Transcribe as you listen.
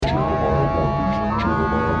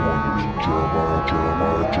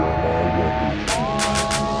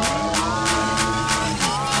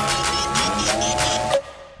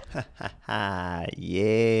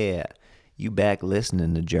you back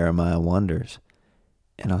listening to Jeremiah Wonders.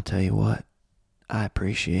 And I'll tell you what, I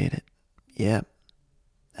appreciate it. Yep,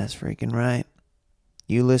 that's freaking right.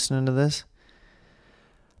 You listening to this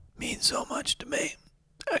means so much to me.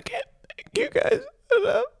 I can't thank you guys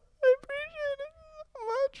enough. I appreciate it so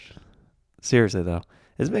much. Seriously, though,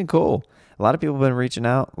 it's been cool. A lot of people have been reaching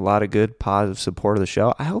out. A lot of good, positive support of the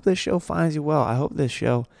show. I hope this show finds you well. I hope this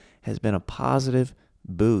show has been a positive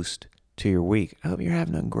boost to your week. I hope you're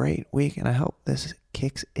having a great week, and I hope this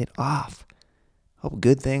kicks it off. I hope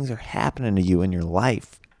good things are happening to you in your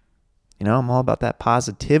life. You know, I'm all about that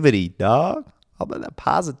positivity, dog. All about that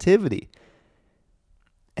positivity.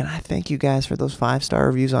 And I thank you guys for those 5-star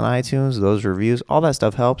reviews on iTunes, those reviews. All that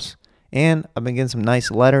stuff helps. And I've been getting some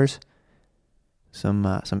nice letters, some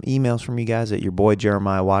emails from you guys at your boy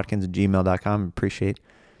Jeremiah Watkins at gmail.com. Appreciate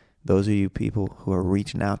those of you people who are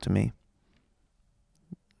reaching out to me.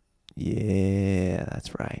 Yeah,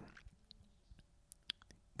 that's right.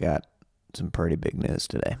 Got some pretty big news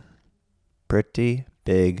today. Pretty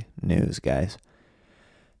big news, guys.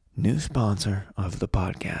 New sponsor of the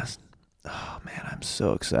podcast. Oh, man, I'm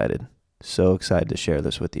so excited. So excited to share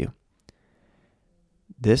this with you.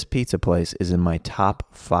 This pizza place is in my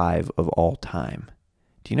top 5 of all time.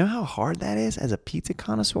 Do you know how hard that is as a pizza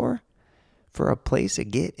connoisseur? For a place to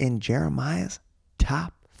get in Jeremiah's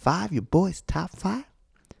top 5, your boy's top 5?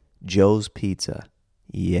 Joe's Pizza.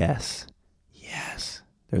 Yes. Yes.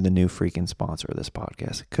 They're the new freaking sponsor of this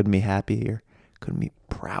podcast. Couldn't be happier. Couldn't be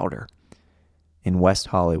prouder. In West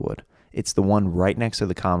Hollywood. It's the one right next to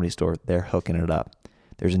the Comedy Store. They're hooking it up.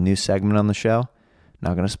 There's a new segment on the show.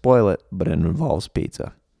 Not going to spoil it, but it involves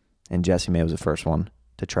pizza. And Jesse May was the first one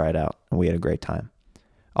to try it out, and we had a great time.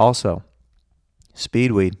 Also,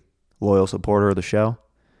 Speedweed, loyal supporter of the show,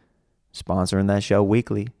 sponsoring that show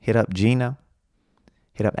weekly. Hit up Gino.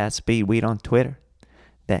 Hit up at Speedweed on Twitter.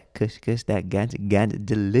 That kush, that ganja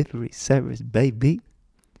delivery service, baby.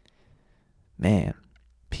 Man,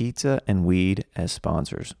 pizza and weed as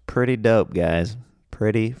sponsors. Pretty dope, guys.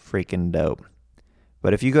 Pretty freaking dope.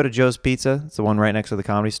 But if you go to Joe's Pizza, it's the one right next to the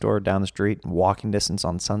Comedy Store down the street, walking distance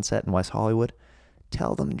on Sunset in West Hollywood,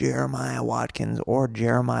 tell them Jeremiah Watkins or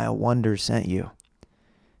Jeremiah Wonders sent you.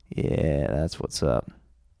 Yeah, that's what's up.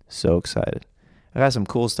 So excited. I got some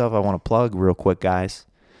cool stuff I want to plug real quick, guys.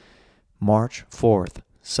 March 4th,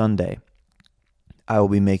 Sunday, I will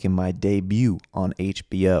be making my debut on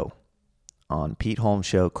HBO on Pete Holmes'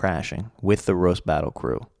 show Crashing with the Roast Battle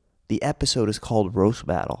crew. The episode is called Roast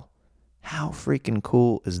Battle. How freaking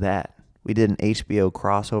cool is that? We did an HBO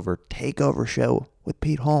crossover takeover show with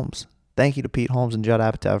Pete Holmes. Thank you to Pete Holmes and Judd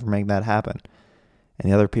Apatow for making that happen.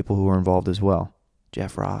 And the other people who were involved as well.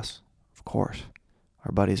 Jeff Ross, of course.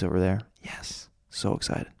 Our buddies over there. Yes. So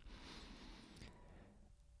excited.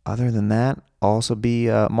 Other than that, I'll also be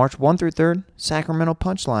March 1 through 3rd, Sacramento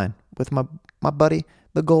Punchline with my buddy,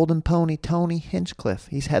 the Golden Pony, Tony Hinchcliffe.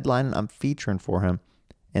 He's headlining. I'm featuring for him.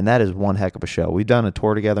 And that is one heck of a show. We've done a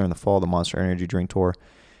tour together in the fall, the Monster Energy Drink Tour.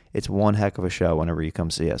 It's one heck of a show whenever you come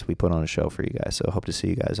see us. We put on a show for you guys, so hope to see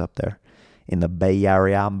you guys up there in the Bay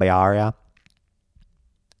Area.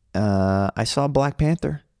 I saw Black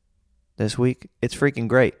Panther this week. It's freaking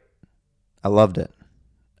great. I loved it.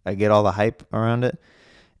 I get all the hype around it,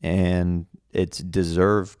 and it's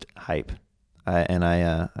deserved hype.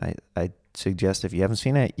 I suggest if you haven't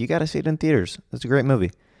seen it, you got to see it in theaters. It's a great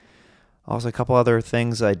movie. Also, a couple other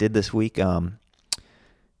things I did this week.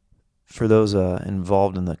 For those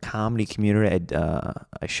involved in the comedy community,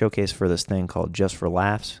 I showcased for this thing called Just for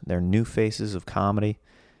Laughs. They're new faces of comedy.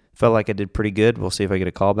 Felt like I did pretty good. We'll see if I get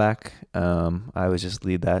a call back. I always just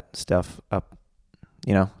leave that stuff up.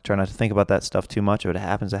 You know, try not to think about that stuff too much. If it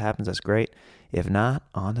happens, it happens. That's great. If not,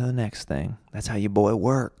 on to the next thing. That's how your boy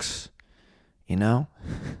works. You know?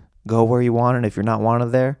 Go where you want it. If you're not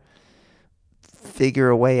wanted there, figure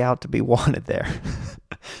a way out to be wanted there.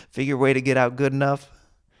 Figure a way to get out good enough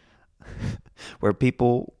where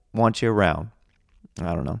people want you around.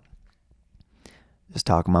 I don't know. Just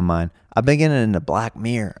talking my mind. I've been getting into Black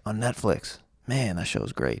Mirror on Netflix. Man, that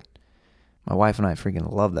show's great. My wife and I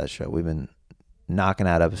freaking love that show. We've been knocking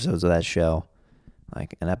out episodes of that show.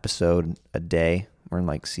 Like an episode a day. We're in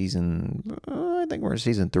like I think we're in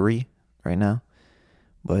season 3 right now.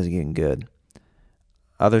 But it's getting good.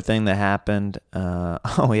 Other thing that happened, I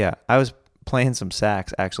was playing some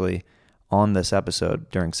sax actually on this episode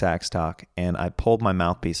during Sax Talk, and I pulled my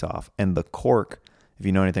mouthpiece off, and the cork, if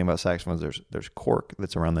you know anything about saxophones, there's cork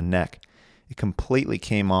that's around the neck. It completely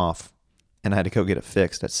came off, and I had to go get it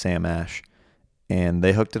fixed at Sam Ash, and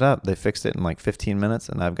they hooked it up. They fixed it in like 15 minutes,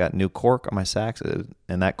 and I've got new cork on my sax,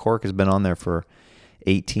 and that cork has been on there for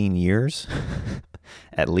 18 years.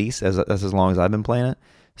 at least. That's as long as I've been playing it.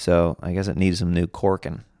 So I guess it needs some new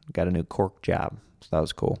corking. Got a new cork job, so that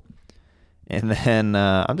was cool. And then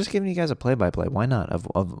I'm just giving you guys a play-by-play. Why not? Of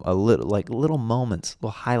a little moments,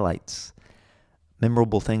 little highlights,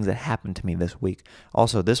 memorable things that happened to me this week.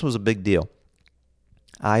 Also, this was a big deal.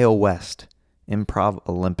 IO West Improv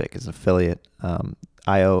Olympic is an affiliate.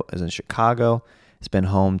 IO is in Chicago. It's been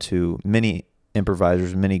home to many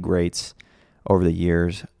improvisers, many greats over the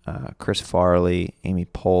years. Chris Farley, Amy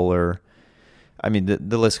Poehler. I mean,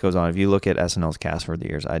 the list goes on. If you look at SNL's cast for the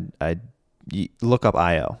years, I'd look up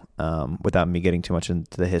IO without me getting too much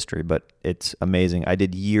into the history, but it's amazing. I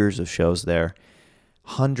did years of shows there.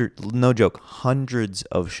 No joke, hundreds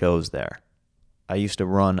of shows there. I used to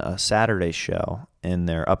run a Saturday show in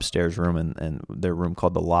their upstairs room and their room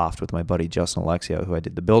called The Loft with my buddy Justin Alexio, who I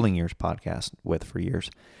did the Building Years podcast with for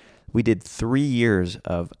years. We did 3 years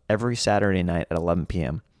of every Saturday night at 11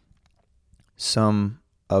 p.m. Some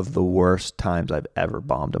of the worst times I've ever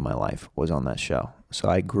bombed in my life was on that show. So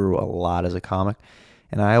I grew a lot as a comic.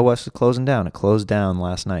 And IO West was closing down. It closed down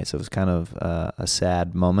last night, so it was kind of a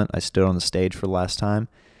sad moment. I stood on the stage for the last time,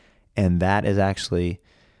 and that is actually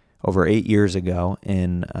over 8 years ago.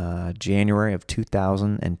 In January of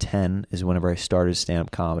 2010 is whenever I started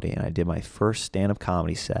stand-up comedy, and I did my first stand-up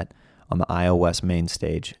comedy set on the IO West main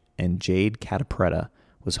stage, and Jade Catapretta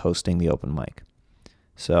was hosting the open mic.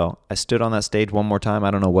 So I stood on that stage one more time.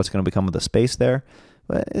 I don't know what's going to become of the space there,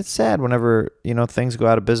 but it's sad whenever things go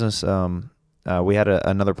out of business. We had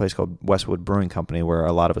another place called Westwood Brewing Company where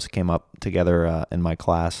a lot of us came up together in my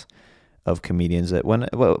class of comedians. That when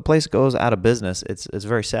a place goes out of business, it's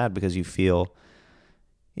very sad because you feel,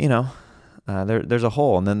 there's a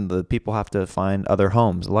hole, and then the people have to find other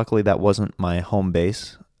homes. Luckily, that wasn't my home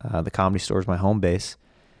base. The Comedy Store is my home base.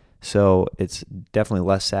 So it's definitely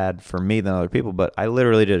less sad for me than other people, but I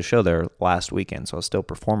literally did a show there last weekend, so I was still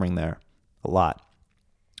performing there a lot.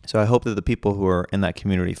 So I hope that the people who are in that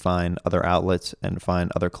community find other outlets and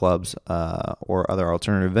find other clubs or other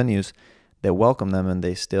alternative venues that welcome them and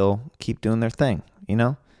they still keep doing their thing,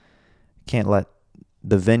 Can't let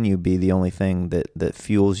the venue be the only thing that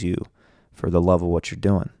fuels you for the love of what you're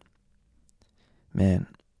doing. Man,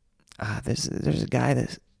 there's a guy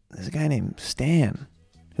named Stan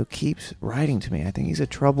who keeps writing to me. I think he's a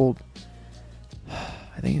troubled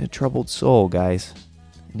soul, guys.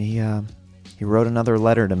 And he wrote another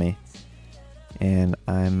letter to me, and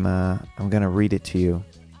I'm gonna read it to you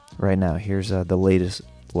right now. Here's the latest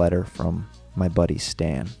letter from my buddy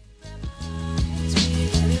Stan.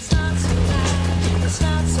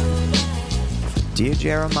 Dear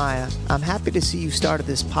Jeremiah, I'm happy to see you started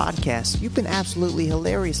this podcast. You've been absolutely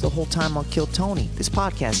hilarious the whole time on Kill Tony. This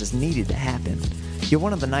podcast is needed to happen. You're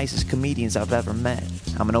one of the nicest comedians I've ever met.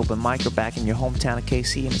 I'm an open micer back in your hometown of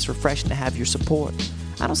KC, and it's refreshing to have your support.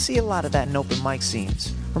 I don't see a lot of that in open mic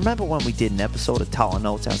scenes. Remember when we did an episode of Tall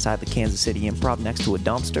Notes outside the Kansas City Improv next to a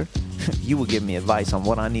dumpster? You would give me advice on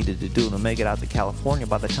what I needed to do to make it out to California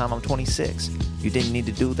by the time I'm 26. You didn't need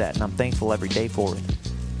to do that, and I'm thankful every day for it.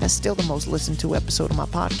 That's still the most listened to episode of my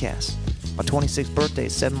podcast. My 26th birthday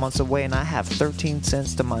is 7 months away, and I have 13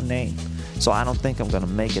 cents to my name. So I don't think I'm going to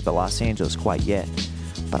make it to Los Angeles quite yet.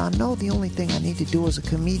 But I know the only thing I need to do as a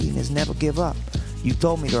comedian is never give up. You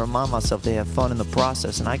told me to remind myself to have fun in the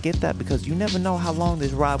process, and I get that because you never know how long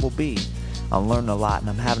this ride will be. I'm learning a lot, and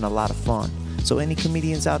I'm having a lot of fun. So any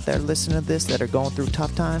comedians out there listening to this that are going through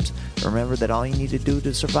tough times, remember that all you need to do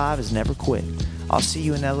to survive is never quit. I'll see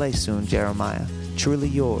you in LA soon, Jeremiah. Truly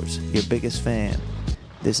yours, your biggest fan.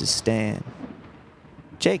 This is Stan.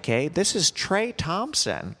 JK, this is Trey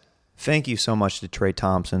Thompson. Thank you so much to Trey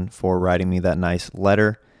Thompson for writing me that nice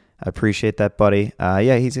letter. I appreciate that, buddy.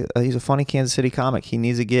 He's a funny Kansas City comic. He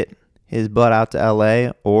needs to get his butt out to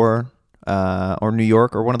LA or New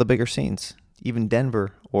York or one of the bigger scenes, even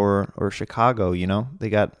Denver or Chicago. They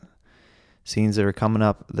got scenes that are coming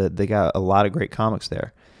up that they got a lot of great comics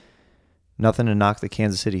there. Nothing to knock the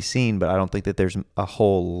Kansas City scene, but I don't think that there's a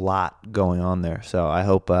whole lot going on there. So I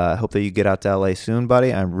hope that you get out to LA soon,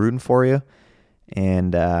 buddy. I'm rooting for you,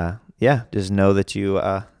 and just know that you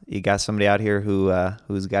got somebody out here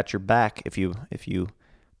who's got your back if you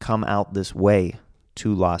come out this way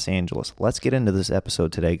to Los Angeles. Let's get into this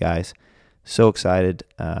episode today, guys. So excited.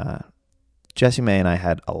 Jessie May and I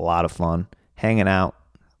had a lot of fun hanging out,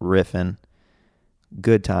 riffing,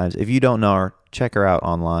 good times. If you don't know her, check her out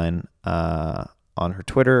online on her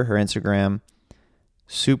Twitter, her Instagram.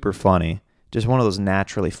 Super funny. Just one of those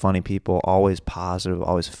naturally funny people, always positive,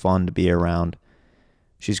 always fun to be around.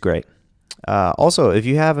 She's great. Also, if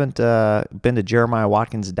you haven't been to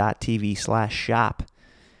jeremiahwatkins.tv/shop,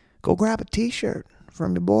 go grab a t-shirt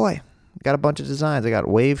from your boy. Got a bunch of designs. I got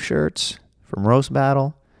wave shirts from Roast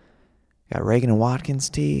Battle. Got Reagan and Watkins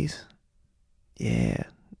tees. Yeah.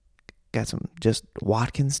 Got some just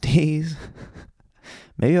Watkins tees.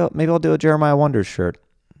 maybe I'll do a Jeremiah Wonders shirt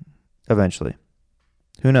eventually.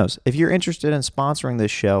 Who knows? If you're interested in sponsoring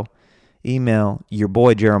this show, email your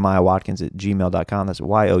boy Jeremiah Watkins at gmail.com. That's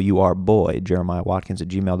YOUR boy Jeremiah Watkins at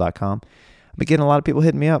gmail.com. I've been getting a lot of people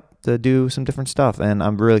hitting me up to do some different stuff, and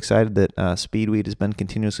I'm really excited that Speedweed has been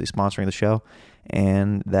continuously sponsoring the show,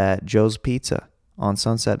 and that Joe's Pizza on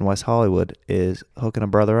Sunset in West Hollywood is hooking a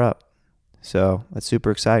brother up. So that's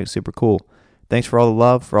super exciting, super cool. Thanks for all the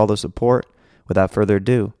love, for all the support. Without further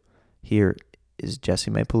ado, here is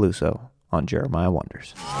Jesse May Peluso on Jeremiah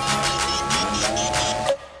Wonders.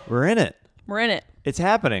 We're in it. We're in it. It's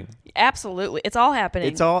happening. Absolutely. It's all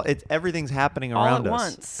happening. Everything's happening all around at us.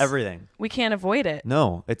 once. Everything. We can't avoid it.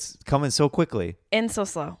 No, it's coming so quickly. And so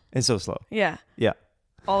slow. And so slow. Yeah. Yeah.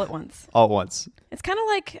 All at once. All at once. It's kind of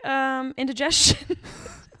like indigestion.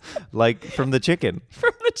 Like from the chicken.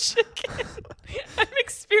 From the chicken. I'm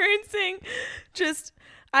experiencing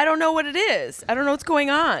I don't know what it is. I don't know what's going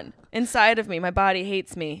on inside of me. My body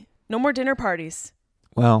hates me. No more dinner parties.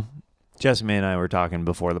 Well, Jessica and I were talking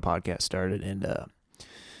before the podcast started, and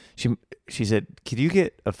she said, "Could you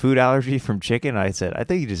get a food allergy from chicken?" I said, "I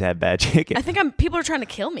think you just had bad chicken." I think people are trying to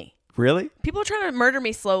kill me. Really? People are trying to murder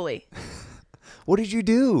me slowly. What did you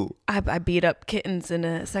do? I beat up kittens in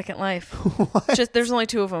a Second Life. What? There's only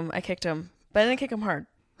 2 of them. I kicked them, but I didn't kick them hard.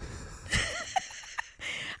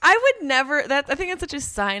 I would never. I think that's such a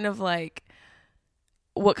sign of like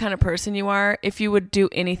what kind of person you are if you would do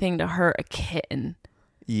anything to hurt a kitten.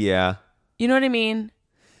 Yeah. You know what I mean?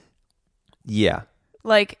 Yeah.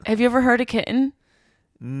 Like, have you ever hurt a kitten?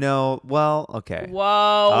 No. Well, okay. Whoa.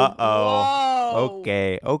 Uh-oh. Whoa.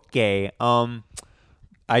 Okay.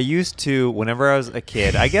 I used to, whenever I was a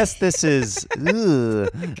kid, I guess this is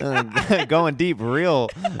going deep real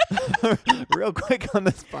quick on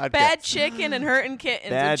this podcast. Bad chicken and hurting kittens.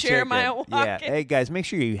 Bad with Jeremiah chicken. Watkins. Yeah. Hey, guys, make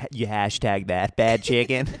sure you hashtag that. Bad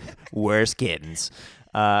chicken, worse kittens.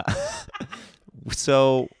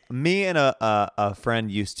 So me and a friend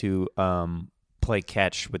used to play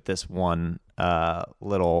catch with this one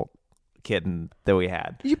little kitten that we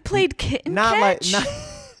had. You played kitten catch?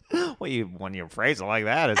 When you phrase it like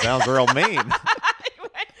that, it sounds real mean.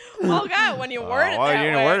 Oh God, when you word it well, that you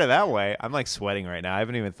way. didn't word it that way. I'm like sweating right now. I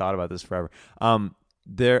haven't even thought about this forever. You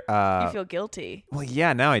feel guilty. Well,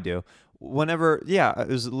 yeah, now I do. Whenever, it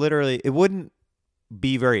was literally, it wouldn't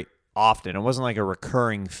be very often. It wasn't like a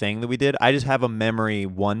recurring thing that we did. I just have a memory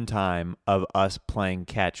one time of us playing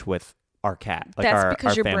catch with our cat. Like That's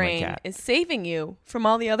because our your family brain cat. is saving you from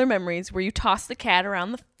all the other memories where you toss the cat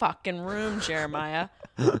around the fucking room, Jeremiah.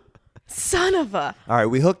 Son of a... All right,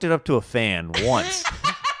 we hooked it up to a fan once.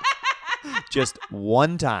 Just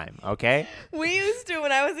one time, okay? We used to,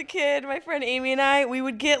 when I was a kid, my friend Amy and I, we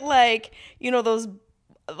would get like, those,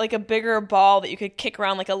 like a bigger ball that you could kick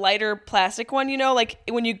around, like a lighter plastic one, like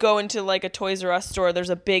when you go into like a Toys R Us store,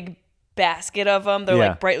 there's a big basket of them. They're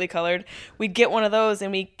like brightly colored. We'd get one of those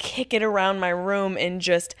and we'd kick it around my room and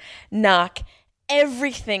just knock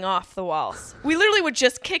everything off the walls. We literally would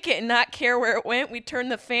just kick it and not care where it went. We'd turn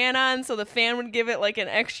the fan on so the fan would give it like an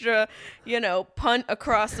extra, punt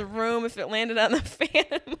across the room if it landed on the fan.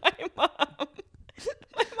 And my mom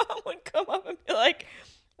would come up and be like,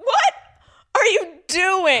 "What are you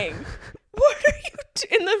doing? What are you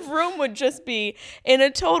doing?" And the room would just be in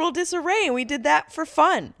a total disarray. And we did that for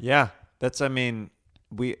fun. Yeah,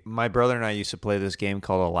 my brother and I used to play this game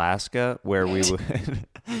called Alaska, where we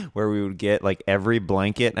would get like every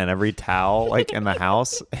blanket and every towel like in the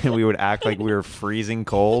house, and we would act like we were freezing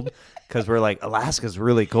cold because we're like, Alaska's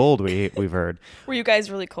really cold. We've heard. Were you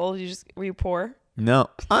guys really cold? Were you poor? No,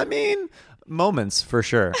 I mean moments for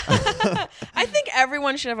sure. I think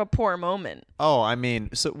everyone should have a poor moment. Oh, I mean,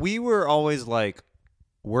 so we were always like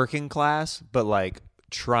working class, but like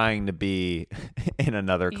trying to be in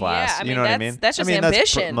another class. Yeah, I mean, you know what I mean? That's just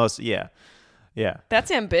ambition. Yeah.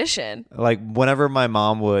 That's ambition. Like whenever my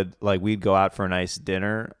mom would, like we'd go out for a nice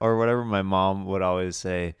dinner or whatever, my mom would always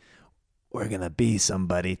say, "We're going to be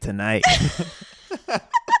somebody tonight."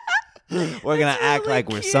 We're going to act like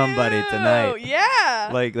we're somebody tonight. Yeah.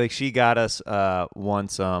 Like she got us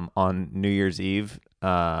once on New Year's Eve.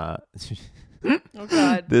 Oh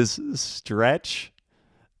God. This stretch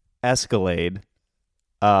Escalade.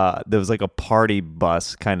 There was like a party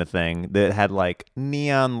bus kind of thing that had like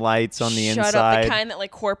neon lights on the inside. Shut up, the kind that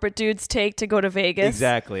like corporate dudes take to go to Vegas.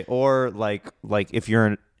 Exactly. Or like if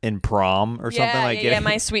you're in prom or something like Yeah,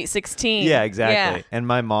 my Sweet 16. Yeah, exactly. Yeah. And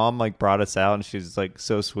my mom like brought us out, and she was like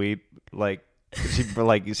so sweet. Like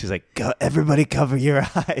She's like, everybody cover your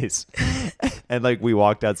eyes. And like we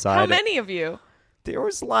walked outside. How many of you? There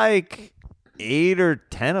was like 8 or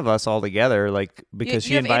 10 of us all together, like because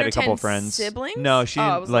she you have invited 8 or a couple 10 friends. siblings? No, she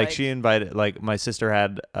I was like- she invited, like my sister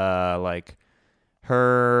had like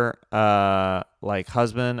her like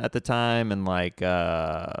husband at the time, and like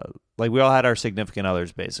we all had our significant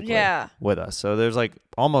others basically with us. So there's like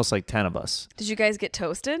almost like 10 of us. Did you guys get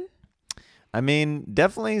toasted? I mean,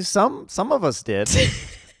 definitely some of us did. I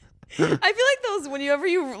feel like those whenever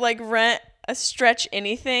you like rent a stretch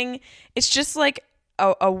anything, it's just like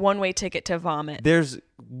a one-way ticket to vomit. There's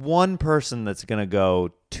one person that's gonna go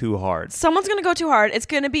too hard. Someone's gonna go too hard. It's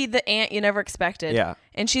gonna be the aunt you never expected. Yeah.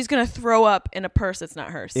 And she's gonna throw up in a purse that's not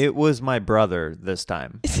hers. It was my brother this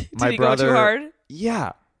time. Did My he brother, go too hard?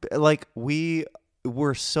 Yeah. Like we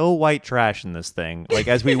were so white trash in this thing. Like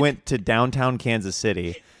as we went to downtown Kansas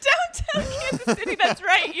City. Downtown Kansas City. That's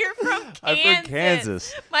right. You're from Kansas. I'm from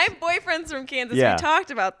Kansas. My boyfriend's from Kansas. Yeah. We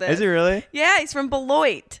talked about this. Is he really? Yeah, he's from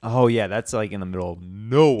Beloit. Oh yeah, that's like in the middle of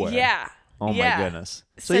nowhere. Yeah. Oh Yeah. my goodness.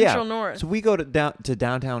 So Central yeah, North. So we go to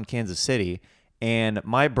downtown Kansas City, and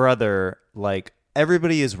my brother, like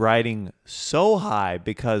everybody is riding so high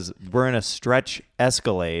because we're in a stretch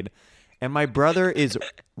Escalade, and my brother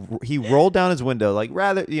he rolled down his window, like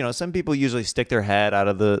rather, some people usually stick their head out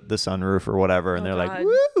of the sunroof or whatever, and they're God. like,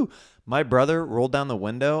 woo. My brother rolled down the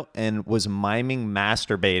window and was miming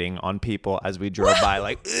masturbating on people as we drove by,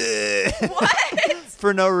 like, What?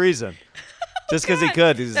 for no reason. Just because he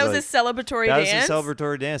could. He's That was like, a celebratory that dance? was a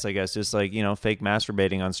celebratory dance, I guess. Just like, fake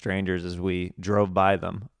masturbating on strangers as we drove by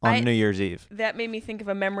them on New Year's Eve. That made me think of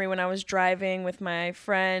a memory when I was driving with my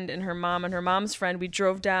friend and her mom's friend. We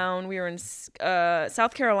drove down. We were in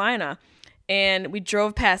South Carolina, and we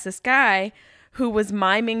drove past this guy who was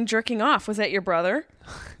miming jerking off. Was that your brother?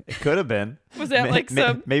 It could have been. Was that like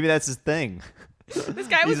some? Maybe that's his thing. This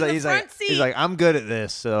guy was in the front seat. He's like, I'm good at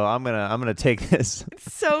this, so I'm gonna take this.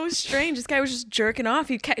 It's so strange. This guy was just jerking off.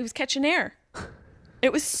 He was catching air.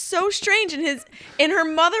 It was so strange, and her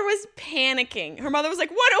mother was panicking. Her mother was like,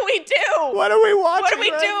 "What do we do? What are we watching? What do we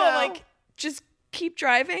do?" now? I'm like, just keep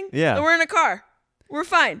driving. Yeah. We're in a car. We're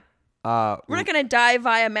fine. We're not gonna die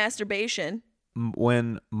via masturbation.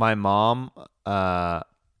 When my mom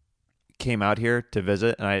came out here to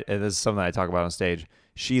visit, and this is something I talk about on stage,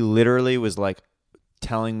 she literally was like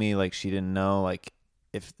telling me like she didn't know like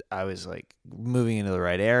if I was like moving into the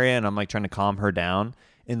right area, and I'm like trying to calm her down,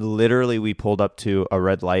 and literally we pulled up to a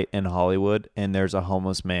red light in Hollywood, and there's a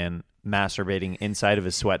homeless man masturbating inside of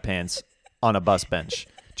his sweatpants on a bus bench,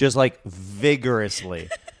 just like vigorously,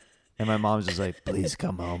 and my mom's just like, please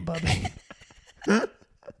come home, Bubby.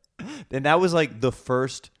 And that was like the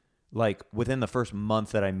first, like within the first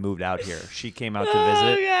month that I moved out here, she came out to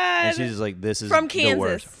visit, and she's just like, "This is From the Kansas.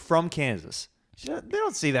 worst." From Kansas. They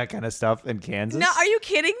don't see that kind of stuff in Kansas. No, are you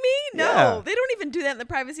kidding me? No, Yeah. they don't even do that in the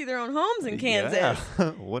privacy of their own homes in Kansas.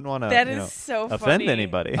 Yeah. Wouldn't want to. That is so funny. offend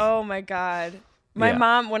anybody. Oh my God. My Yeah.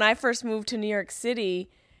 mom, when I first moved to New York City,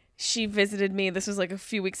 she visited me. This was like a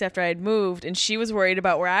few weeks after I had moved, and she was worried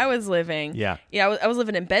about where I was living. Yeah. Yeah, I was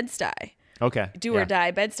living in Bed-Stuy. Okay. Do or die,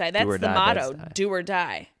 Bed-Stuy. That's or the die, motto. Bed-Stuy. Do or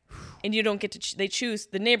die. And you don't get to, they choose,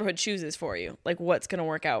 the neighborhood chooses for you, like what's going to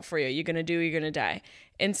work out for you. You're going to do, you're going to die.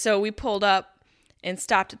 And so we pulled up and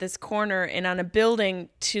stopped at this corner, and on a building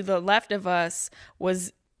to the left of us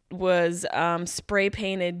was spray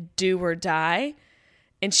painted "Do or Die,"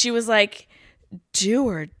 and she was like, "Do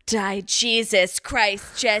or die, Jesus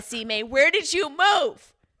Christ, Jessie May, where did you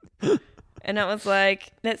move?" And I was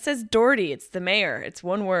like, "That says Doherty. It's the mayor. It's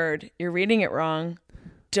one word. You're reading it wrong.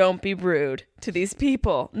 Don't be rude to these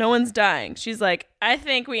people. No one's dying." She's like, "I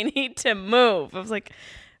think we need to move." I was like,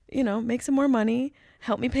 make some more money,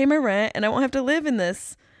 help me pay my rent, and I won't have to live in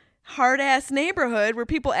this hard-ass neighborhood where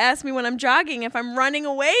people ask me when I'm jogging if I'm running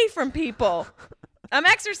away from people. I'm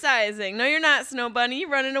exercising. No, you're not, Snow Bunny. You're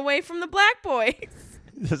running away from the black boys.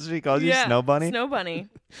 That's what she calls you, Snow Bunny? Snow Bunny.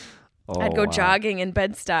 Oh, I'd go wow. jogging in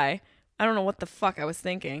Bed-Stuy. I don't know what the fuck I was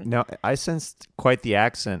thinking. No, I sensed quite the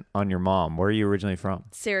accent on your mom. Where are you originally from?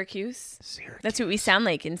 Syracuse. Syracuse. That's what we sound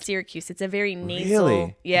like in Syracuse. It's a very nasal.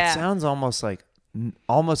 Really? Yeah. It sounds almost like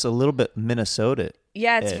almost a little bit Minnesota.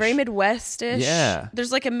 Yeah, it's very Midwest-ish. Yeah.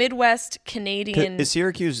 There's like a Midwest Canadian. Is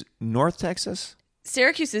Syracuse North Texas?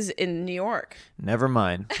 Syracuse is in New York. Never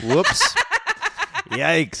mind. Whoops.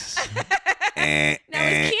 Yikes. Now,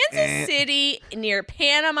 is Kansas City near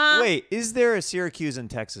Panama? Wait, is there a Syracuse in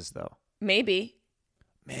Texas though? Maybe.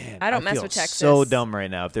 Man, I don't mess feel with Texas. So dumb right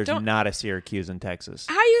now if there's Don't- not a Syracuse in Texas.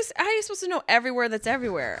 How you supposed to know everywhere that's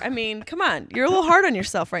everywhere? I mean, come on. You're a little hard on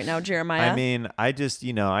yourself right now, Jeremiah. I mean, I just,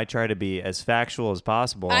 I try to be as factual as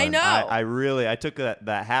possible. I and know. I took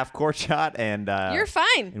that half court shot and You're fine.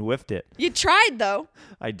 and whiffed it. You tried, though.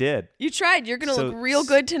 I did. You tried. You're going to So, look real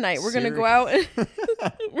good tonight. We're going to go out and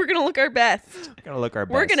we're going to look our best. We're gonna look our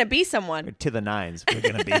best. We're going to be someone. to the nines. We're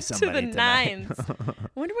gonna be somebody To the tonight. nines.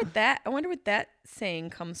 I wonder what that saying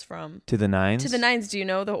comes from. To the nines. To the nines. Do you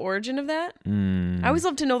know the origin of that? Mm. I always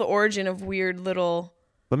love to know the origin of weird little.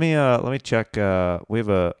 Let me check. We have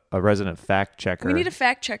a resident fact checker. We need a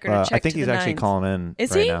fact checker to check. I think to he's the actually nines. calling in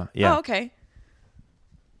Is right he? now. Yeah. Oh, okay.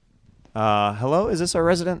 Hello. Is this our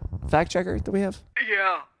resident fact checker that we have?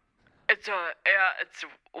 Yeah, it's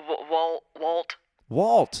Walt.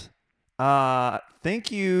 Walt.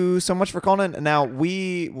 Thank you so much for calling in. Now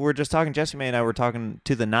we were just talking. Jesse May and I were talking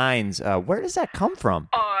to the nines. Where does that come from?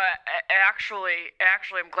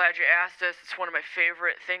 Actually, I'm glad you asked this. It's one of my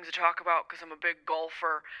favorite things to talk about because I'm a big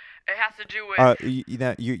golfer. It has to do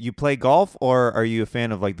with. You play golf, or are you a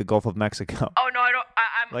fan of like the Gulf of Mexico? Oh no, I don't.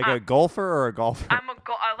 Like a golfer or a golfer? I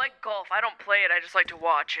like golf. I don't play it. I just like to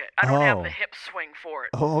watch it. I don't have Oh. the hip swing for it.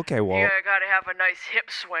 Oh, okay. Well, Yeah, I gotta have a nice hip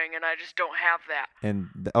swing, and I just don't have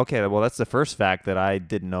that. okay. Well, that's the first fact that I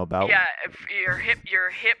didn't know about. Yeah, if your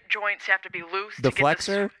hip joints have to be loose. The to get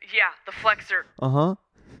flexor? Yeah, the flexor. Uh-huh.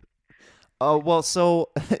 Oh, well, so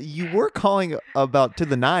you were calling about to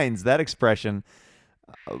the nines, that expression.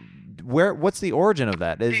 What's the origin of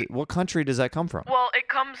that? What country does that come from? Well, it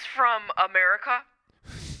comes from America.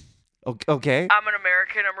 Okay. I'm an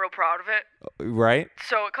American. I'm real proud of it. Right?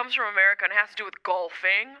 So it comes from America and it has to do with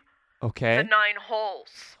golfing. Okay. The 9 holes.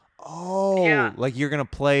 Oh, Yeah. like you're going to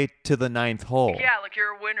play to the ninth hole. Yeah, like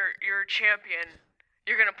you're a winner, you're a champion.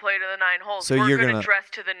 You're gonna play to the 9 holes. So We're you're gonna gonna- dress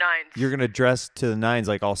to the nines. You're going to dress to the nines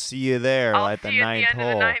like, I'll see you there I'll at see the you ninth at the end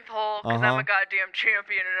hole. of the 9th hole because I'm Uh-huh. a goddamn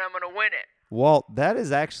champion and I'm gonna win it. Walt, that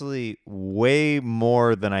is actually way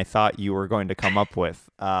more than I thought you were going to come up with.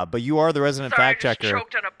 But you are the resident Sorry, fact I just checker.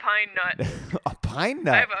 choked on a pine nut. A pine I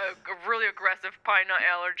nut? have a really aggressive pine nut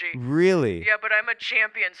allergy. Really? Yeah, but I'm a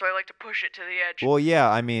champion, so I like to push it to the edge. Well, yeah,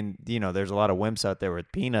 I mean, there's a lot of wimps out there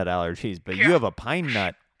with peanut allergies, but you Yeah. have a pine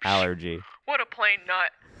nut allergy. What a plain nut.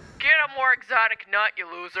 Get a more exotic nut, you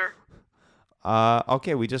loser.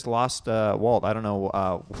 Okay, we just lost Walt. I don't know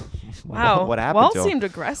Wow. what happened Walt to him. seemed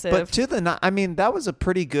aggressive. But that was a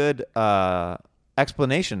pretty good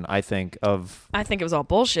explanation, I think, of... I think it was all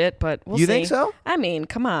bullshit, but we'll see. You think so? I mean,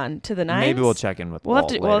 come on, to the nines. Maybe we'll check in with We'll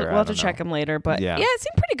Walt have to. later. We'll have to check him later, but Yeah. yeah, it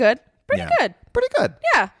seemed pretty good. Pretty Yeah. good. Pretty good.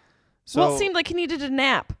 Yeah. So, Walt seemed like he needed a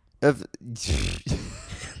nap. If,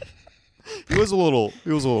 he was a little...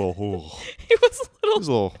 He was a little. He was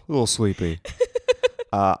a little sleepy.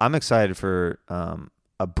 I'm excited for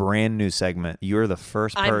a brand new segment. You're the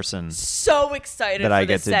first person. I'm so excited that for I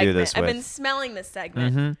this get to do segment. this I've with. been smelling this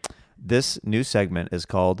segment. Mhm. This new segment is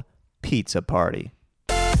called Pizza Party.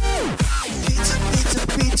 Pizza, pizza,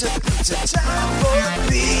 pizza, pizza time for a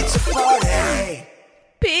pizza party.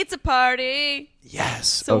 Pizza party. Yes.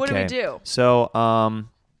 So what do we do? So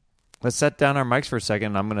let's set down our mics for a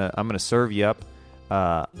second. I'm gonna serve you up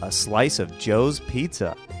a slice of Joe's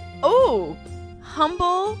Pizza. Ooh,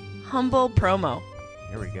 humble promo.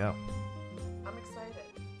 Here we go. I'm excited.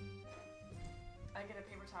 I get a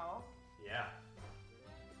paper towel. Yeah.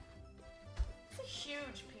 It's a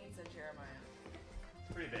huge pizza, Jeremiah.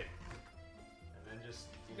 Pretty big. And then just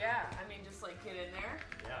Yeah, I mean, just like get in there.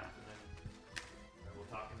 yeah. And then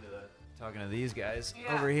we're talking to these guys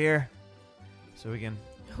Yeah. over here, so we can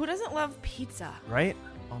Who doesn't love pizza? right.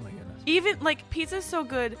 Oh my goodness. Even like pizza's so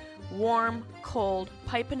good, warm, cold,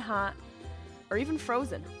 piping hot, or even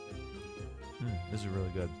frozen. This is really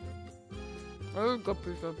good. Oh, good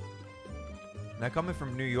pizza. Now coming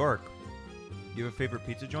from New York, you have a favorite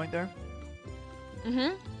pizza joint there?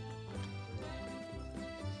 Mm-hmm.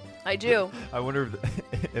 I do. I wonder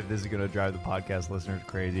if this is gonna drive the podcast listeners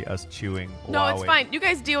crazy. Us chewing. No, it's fine. You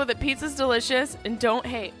guys deal with it. Pizza's delicious, and don't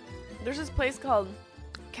hate. There's this place called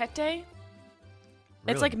Kete.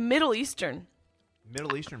 It's like Middle Eastern.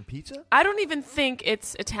 Middle Eastern pizza. I don't even think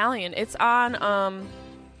it's Italian. It's on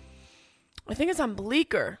I think it's on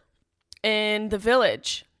Bleecker in the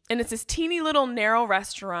Village. And it's this teeny little narrow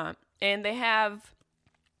restaurant. And they have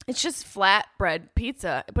it's just flatbread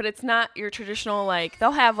pizza, but it's not your traditional like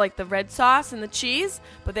they'll have like the red sauce and the cheese,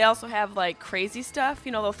 but they also have like crazy stuff.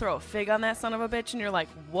 You know, they'll throw a fig on that son of a bitch and you're like,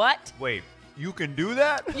 "What?" Wait, you can do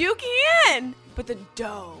that? You can. But the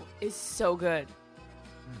dough is so good.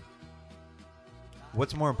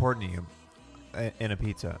 What's more important to you in a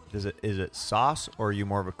pizza? Is it sauce, or are you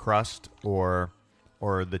more of a crust or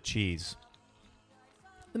or the cheese?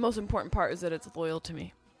 The most important part is that it's loyal to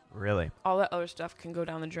me. Really? All that other stuff can go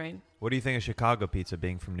down the drain. What do you think of Chicago pizza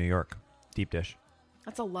being from New York? Deep dish.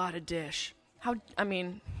 That's a lot of dish.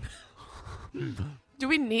 Do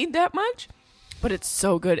we need that much? But it's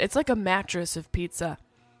so good. It's like a mattress of pizza.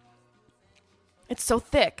 It's so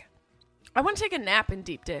thick. I want to take a nap in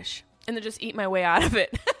deep dish and then just eat my way out of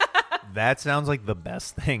it. That sounds like the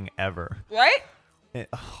best thing ever. Right?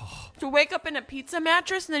 To wake up in a pizza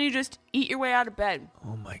mattress and then you just eat your way out of bed.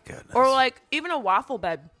 Oh my goodness. Or like even a waffle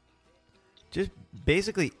bed. Just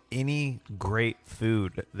basically any great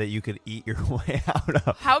food that you could eat your way out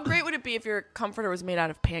of. How great would it be if your comforter was made out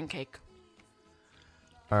of pancake?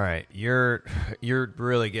 All right, you're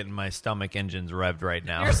really getting my stomach engines revved right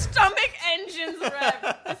now. Your stomach engines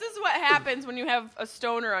rev. This is what happens when you have a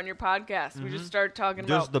stoner on your podcast. We just start talking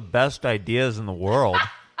Just about the best ideas in the world.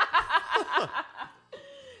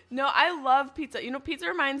 No, I love pizza. You know, pizza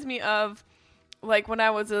reminds me of like when I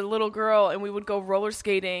was a little girl and we would go roller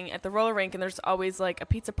skating at the roller rink and there's always like a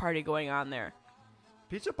pizza party going on there.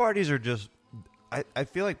 Pizza parties are just, I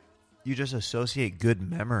feel like you just associate good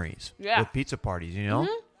memories with pizza parties, you know?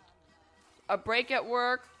 Mm-hmm. A break at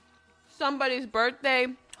work, somebody's birthday,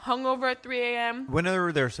 hungover at 3 a.m.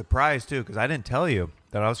 Whenever they're surprised, too, because I didn't tell you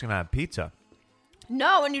that I was going to have pizza.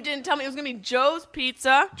 No, and you didn't tell me it was going to be Joe's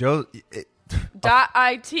Pizza. Joe... .it.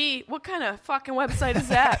 What kind of fucking website is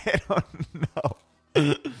that? I don't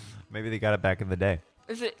know. Maybe they got it back in the day.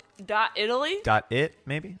 Is it .italy? .it,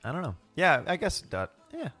 maybe? I don't know. Yeah, I guess yeah,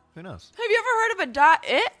 who knows? Have you ever heard of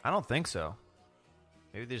a .it? I don't think so.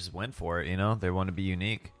 Maybe they just went for it, you know? They want to be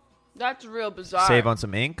unique. That's real bizarre. Save on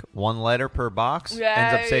some ink, 1 letter per box. Yeah,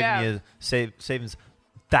 ends up saving saving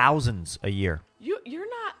thousands a year. You're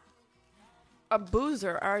not a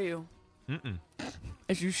boozer, are you? Mm-mm.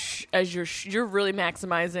 You're really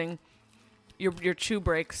maximizing your chew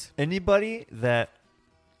breaks. Anybody that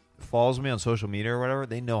follows me on social media or whatever,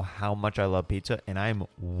 they know how much I love pizza, and I'm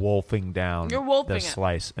wolfing down You're wolfing the it.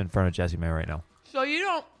 slice in front of Jessie May right now. So you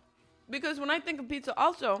don't, because when I think of pizza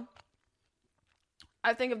also,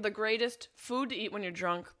 I think of the greatest food to eat when you're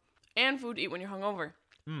drunk and food to eat when you're hungover.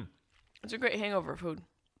 It's a great hangover food.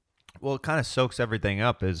 Well, it kind of soaks everything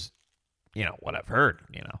up is, you know, what I've heard,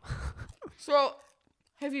 you know. So,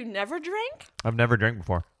 have you never drank? I've never drank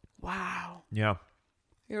before. Wow. Yeah.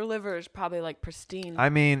 Your liver is probably like pristine. I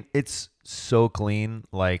mean, it's so clean.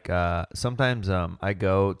 Like, sometimes I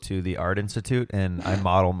go to the Art Institute and I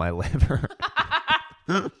model my liver.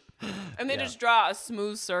 And they just draw a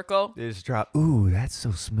smooth circle. They just drop, ooh, that's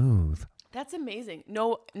so smooth. That's amazing.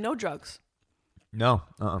 No drugs. No,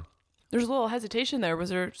 There's a little hesitation there. Was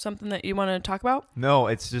there something that you want to talk about? No,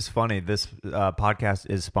 it's just funny. This podcast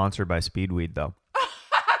is sponsored by Speedweed, though.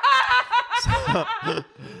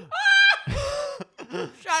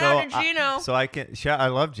 Shout out to Gino. So I can. I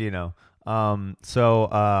love Gino. You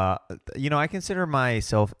know, I consider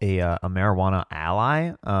myself a marijuana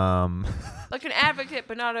ally. Like an advocate,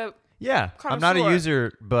 but not a... Yeah, I'm not a connoisseur.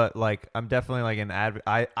 user, but like I'm definitely like an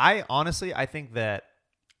I honestly I think that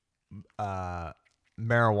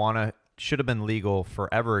marijuana should have been legal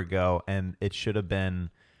forever ago, and it should have been.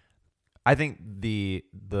 I think the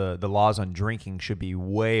laws on drinking should be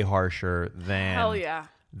way harsher than Hell yeah.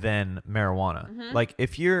 than marijuana. Like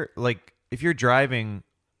if you're driving,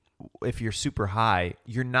 if you're super high,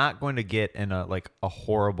 you're not going to get in a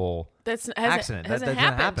horrible accident. That doesn't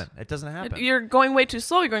happen. It doesn't happen. You're going way too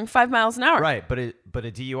slow. You're going 5 miles an hour. Right, but a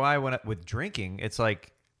DUI with drinking, it's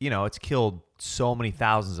like, you know, it's killed so many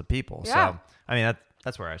thousands of people. Yeah. So I mean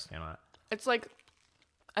that's where I stand on it. It's like,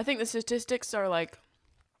 I think the statistics are like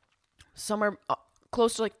somewhere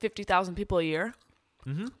close to like 50,000 people a year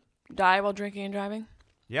die while drinking and driving.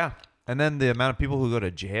 Yeah, and then the amount of people who go to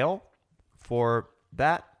jail for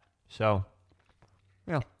that. So,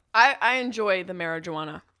 yeah, I enjoy the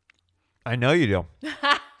marijuana. I know you do.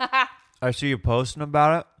 I see you posting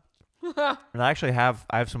about it, and I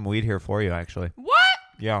have some weed here for you. Actually, What?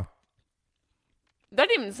 yeah. That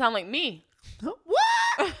didn't even sound like me. What?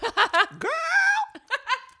 Girl,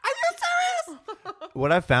 are you serious?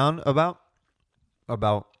 What I found about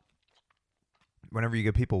whenever you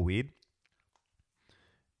give people weed,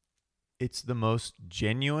 it's the most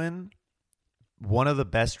genuine, one of the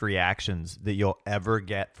best reactions that you'll ever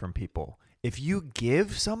get from people. If you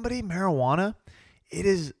give somebody marijuana,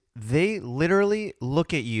 they literally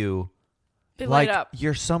look at you They like light up.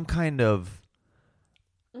 you're some kind of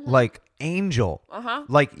like angel.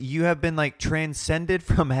 Like you have been like transcended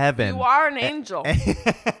from heaven. You are an angel.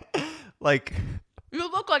 Like You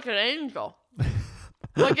look like an angel.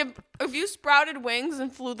 Like if you sprouted wings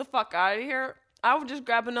and flew the fuck out of here, I would just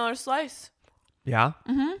grab another slice. Yeah?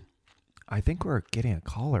 Mm-hmm. I think we're getting a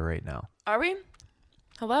caller right now. Are we?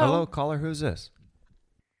 Hello? Hello, caller. Who's this?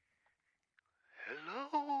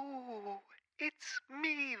 Hello, it's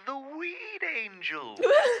me, the Weed Angel.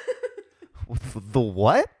 The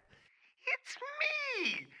what? It's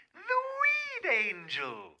me, the Weed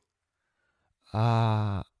Angel.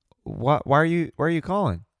 What? Why are you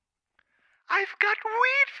calling? I've got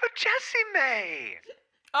weed for Jessie May.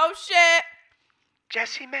 Oh, shit.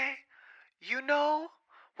 Jessie May, you know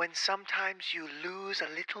when sometimes you lose a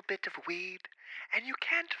little bit of weed and you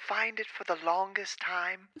can't find it for the longest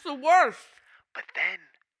time, It's the worst. but then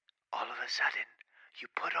all of a sudden you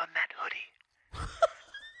put on that hoodie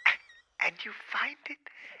and you find it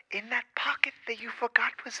in that pocket that you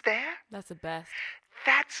forgot was there? That's the best.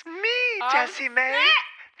 That's me, Jessie May.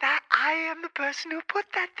 That I am the person who put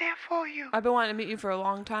that there for you. I've been wanting to meet you for a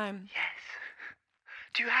long time. Yes.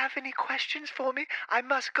 Do you have any questions for me? I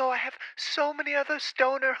must go. I have so many other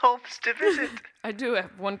stoner homes to visit. I do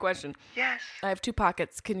have one question. Yes, I have 2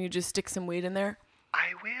 pockets. Can you just stick some weed in there? I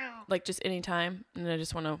will. Like just any time? And I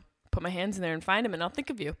just want to put my hands in there and find them, and I'll think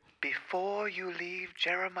of you. Before you leave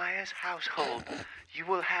Jeremiah's household, you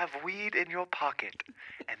will have weed in your pocket.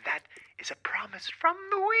 And that is a promise from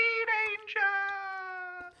the Weed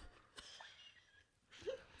Angel.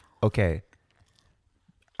 Okay.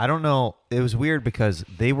 I don't know. It was weird because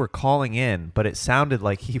they were calling in, but it sounded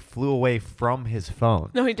like he flew away from his phone.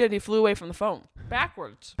 No, he did. He flew away from the phone.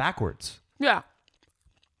 Backwards. Backwards. Yeah.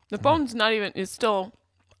 The phone's not even, it's still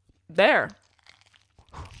there.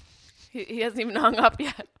 He hasn't even hung up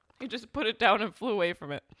yet. He just put it down and flew away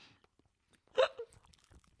from it.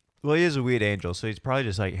 Well, he is a weed angel, so he's probably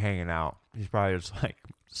just like hanging out. He's probably just like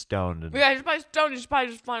stoned. And, Yeah, he's probably stoned. He's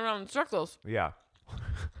probably just flying around in circles. yeah.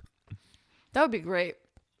 That would be great.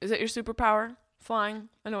 Is that your superpower? Flying?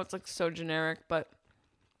 I know it's like so generic, but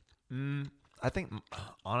I think,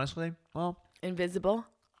 honestly, well, invisible.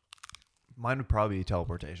 mine would probably be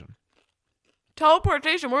teleportation.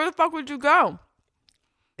 Teleportation. Where the fuck would you go?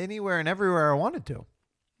 Anywhere and everywhere I wanted to.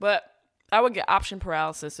 But I would get option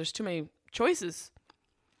paralysis. There's too many choices.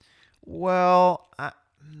 Well,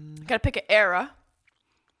 Gotta pick an era.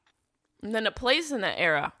 And then a place in that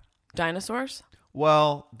era. Dinosaurs?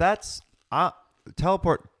 that's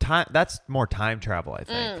teleport time. That's more time travel, I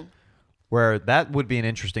think. Where that would be an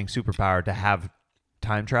interesting superpower to have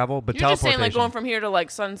time travel, but You're just saying teleportation. like going from here to like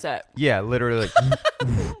sunset. Yeah, literally.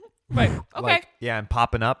 Right. Okay. Like, yeah, and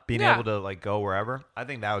popping up, being Yeah. able to like go wherever. I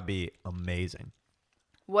think that would be amazing.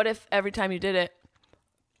 What if every time you did it,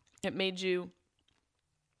 it made you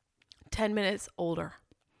 10 minutes older?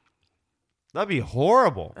 That'd be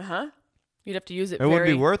horrible. Uh-huh. You'd have to use it It wouldn't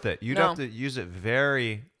be worth it. You'd No. have to use it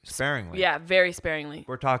very sparingly. Yeah, very sparingly.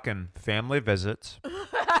 We're talking family visits.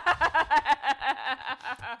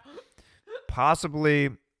 Possibly,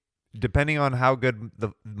 depending on how good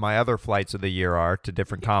my other flights of the year are to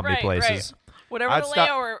different comedy places. Right. Whatever I'd the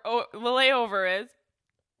stop- layover is.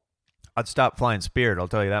 I'd stop flying Spirit, I'll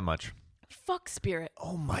tell you that much. Fuck Spirit.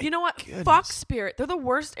 Oh my You know what? goodness. Fuck Spirit. They're the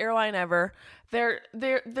worst airline ever. They're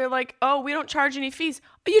like, oh, we don't charge any fees.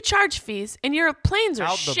 Oh, you charge fees, and your planes are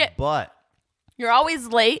Out shit. the butt. You're always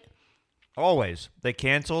late. Always. They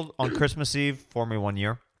canceled on Christmas Eve for me one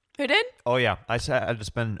year. Who did? Oh, yeah. I had to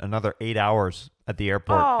spend another 8 hours at the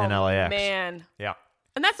airport Oh, in LAX. man. Yeah.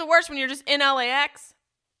 And that's the worst when you're just in LAX.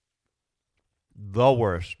 The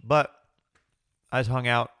worst. But I just hung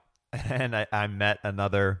out and I met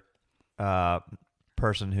another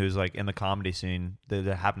person who's like in the comedy scene that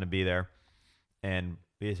happened to be there. And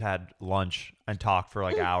we just had lunch and talked for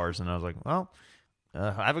like hours. And I was like, well,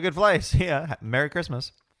 have a good flight. See ya. Merry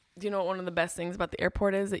Christmas. Do you know what one of the best things about the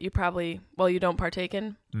airport is that you probably, well, you don't partake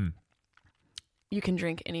in? You can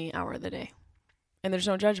drink any hour of the day. And there's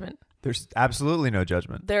no judgment. There's absolutely no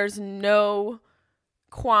judgment. There's no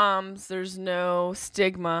qualms. There's no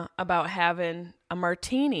stigma about having a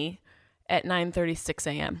martini at 9:36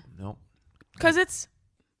 a.m. Nope. Because it's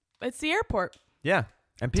the airport. Yeah.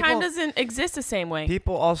 And people, Time doesn't exist the same way.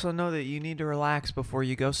 people also know that you need to relax before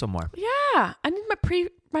you go somewhere. Yeah. I need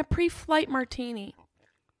my pre-flight martini.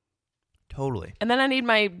 Totally. And then I need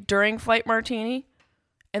my during flight martini.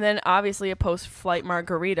 And then obviously a post-flight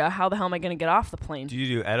margarita. How the hell am I going to get off the plane? Do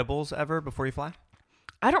you do edibles ever before you fly?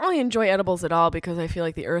 I don't really enjoy edibles at all because I feel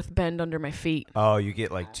like the earth bend under my feet. Oh, you get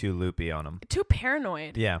like too loopy on them. Too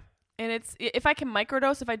paranoid. Yeah. And it's, if I can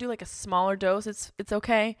microdose, if I do like a smaller dose, it's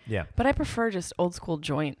okay. Yeah. But I prefer just old school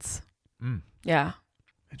joints. Mm. Yeah.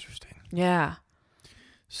 Interesting. Yeah.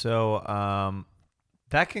 So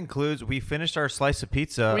that concludes. We finished our slice of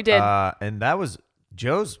pizza. We did. And that was,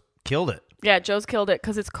 Joe's killed it. Yeah, Joe's killed it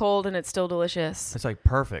because it's cold and it's still delicious. It's like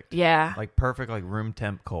perfect. Yeah. Like perfect, like room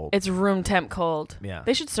temp cold. It's room temp cold. Yeah.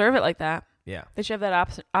 They should serve it like that. Yeah. They should have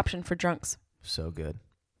that option for drunks. So good.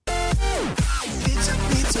 Pizza,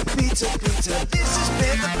 pizza, pizza, pizza. This has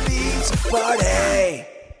been the pizza party.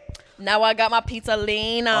 Now I got my pizza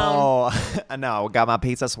lean on. Oh, no. Got my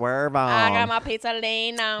pizza swerve on. I got my pizza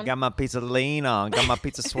lean on. Got my pizza lean on. Got my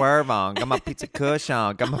pizza swerve on. Got my pizza cush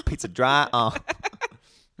on. Got my pizza dry on.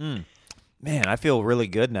 Man, I feel really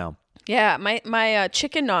good now. Yeah, my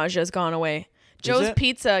chicken nausea has gone away. Joe's it?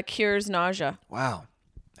 Pizza cures nausea. Wow.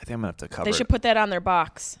 I think I'm going to have to cover They should put that on their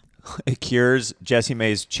box. it. It cures Jessie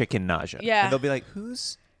Mae's chicken nausea. Yeah. And they'll be like,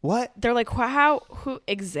 what? They're like, how? Who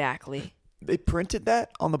exactly? They printed that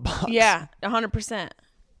on the box? Yeah, 100%.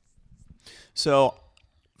 So,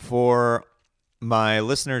 for my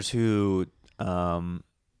listeners who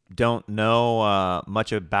don't know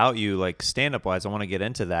much about you, like stand-up wise, I want to get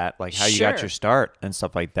into that, like how you got Sure. your start and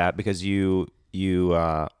stuff like that, because you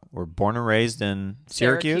were born and raised in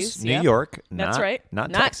Syracuse, New yep. York. That's not, right.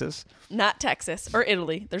 Not Texas. Not Texas or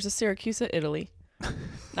Italy. There's a Syracuse, Italy.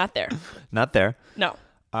 Not there. Not there. No.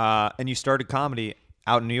 And you started comedy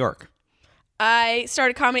out in New York. I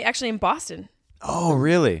started comedy actually in Boston. Oh,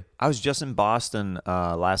 really? I was just in Boston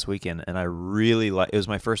last weekend, and I really it was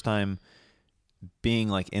my first time being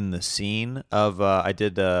like in the scene of. I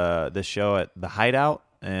did the show at the Hideout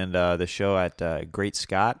and the show at Great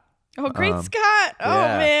Scott. Oh, Great Scott. Oh,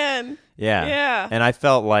 yeah. man. Yeah, Yeah. And I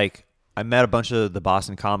felt like I met a bunch of the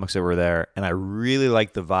Boston comics that were there, and I really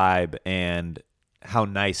liked the vibe and how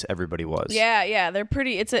nice everybody was. Yeah. They're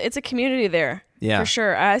pretty. It's a community there. Yeah. For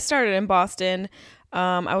sure. I started in Boston.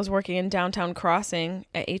 I was working in downtown Crossing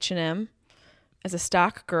at H&M as a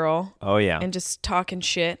stock girl. Oh yeah. And just talking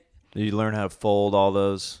shit. Did you learn how to fold all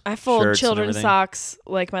those? I fold shirts and children's everything? socks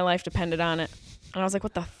like my life depended on it. And I was like,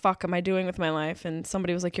 what the fuck am I doing with my life? And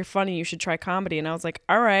somebody was like, you're funny. You should try comedy. And I was like,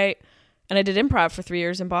 all right. And I did improv for 3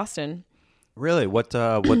 years in Boston. Really? What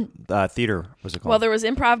theater was it called? Well, there was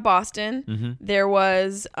Improv Boston. Mm-hmm. There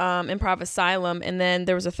was Improv Asylum. And then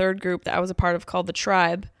there was a third group that I was a part of called The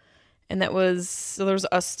Tribe. And that was, so there was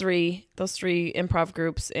those three improv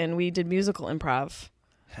groups. And we did musical improv.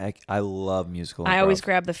 Heck, I love musical improv. I always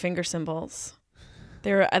grab the finger cymbals.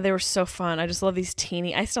 They were so fun. I just love these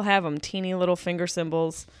I still have them, teeny little finger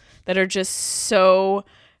cymbals that are just so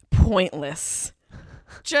pointless.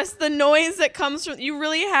 Just the noise that comes from, you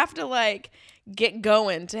really have to like get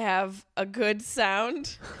going to have a good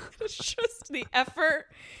sound. It's just the effort.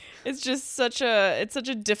 It's just such a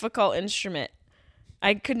difficult instrument.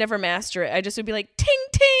 I could never master it. I just would be like ting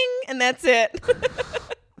ting and that's it.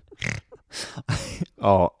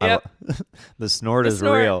 Oh, Yep. The snort is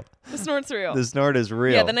snort. real. The snort's real. The snort is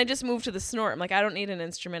real. Yeah, then I just moved to the snort. I'm like, I don't need an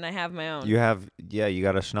instrument. I have my own. You got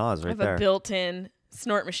a schnoz I right have there. a built-in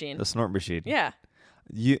snort machine. The snort machine. Yeah.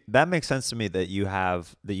 That makes sense to me that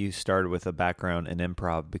you started with a background in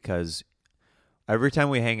improv, because every time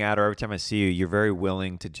we hang out or every time I see you, you're very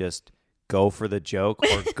willing to just go for the joke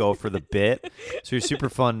or go for the bit. So you're super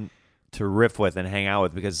fun to riff with and hang out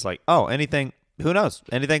with, because it's like, oh, anything. Who knows?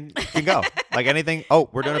 Anything can go. Like anything. Oh,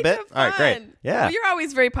 we're doing a bit? All right, great. Yeah. Well, you're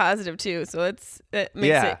always very positive, too, so it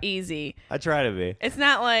makes it easy. I try to be. It's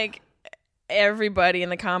not like everybody in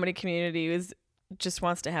the comedy community just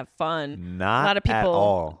wants to have fun. Not a lot of people at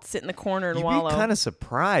all. sit in the corner and You'd wallow. be kind of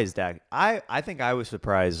surprised. I think I was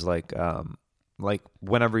surprised, like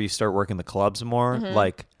whenever you start working the clubs more, Mm-hmm.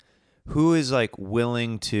 like who is like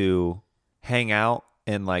willing to hang out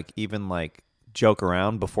and like even like joke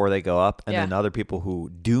around before they go up, and Yeah. then other people who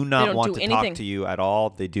do They not don't want do to anything. talk to you at all.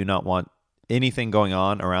 They do not want anything going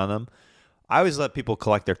on around them. I always let people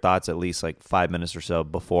collect their thoughts at least like 5 minutes or so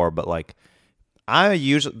before, but like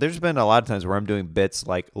there's been a lot of times where I'm doing bits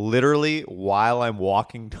like literally while I'm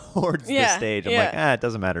walking towards the Yeah, stage. I'm yeah. like, it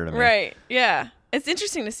doesn't matter to me. Right. Yeah. It's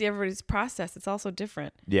interesting to see everybody's process. It's also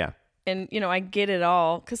different. Yeah. And, I get it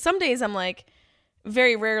all. Because some days I'm like,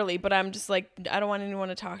 very rarely, but I'm just like, I don't want anyone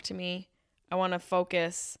to talk to me. I want to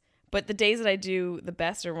focus. But the days that I do the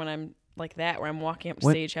best are when I'm like that, where I'm walking up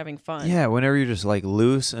stage having fun. Yeah, whenever you're just like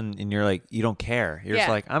loose and you're like, you don't care. You're just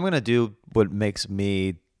Yeah. like, I'm going to do what makes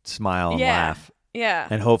me smile and laugh. Yeah.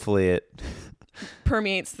 And hopefully it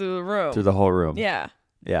Permeates through the room. through the whole room. Yeah.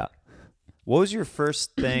 Yeah. What was your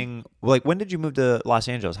first thing? Like, when did you move to Los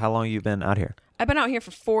Angeles? How long have you been out here? I've been out here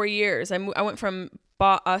for 4 years. I went from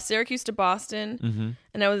Syracuse to Boston,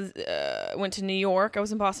 and I went to New York. I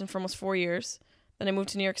was in Boston for almost 4 years. Then I moved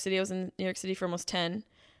to New York City. I was in New York City for almost 10.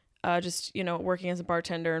 Just working as a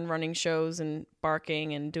bartender and running shows and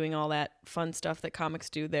barking and doing all that fun stuff that comics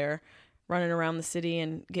do there, running around the city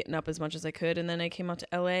and getting up as much as I could. And then I came out to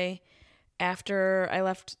LA after I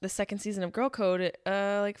left the second season of Girl Code,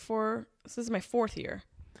 this is my 4th year.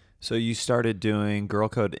 So you started doing Girl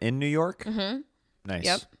Code in New York? Mm-hmm. Nice.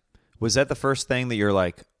 Yep. Was that the first thing that you're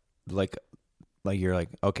like you're like,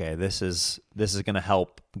 okay, this is going to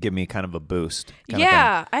help give me kind of a boost?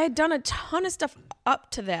 Yeah, I had done a ton of stuff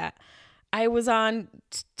up to that. I was on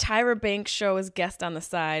Tyra Banks' show as guest on the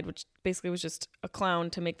side, which basically was just a clown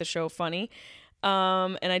to make the show funny.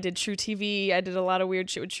 And I did True TV. I did a lot of weird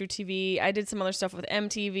shit with True TV. I did some other stuff with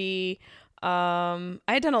MTV. I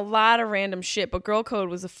had done a lot of random shit, but Girl Code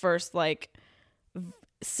was the first like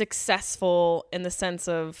successful in the sense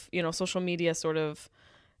of, social media sort of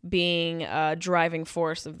being a driving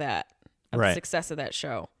force of that, of the success of that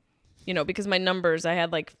show. Because my numbers, I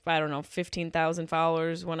had 15,000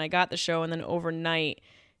 followers when I got the show, and then overnight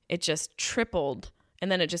it just tripled,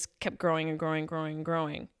 and then it just kept growing and growing, growing and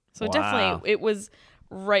growing. So it was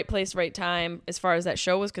right place, right time as far as that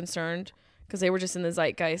show was concerned, because they were just in the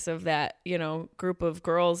zeitgeist of that, group of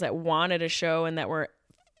girls that wanted a show and that were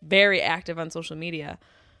very active on social media.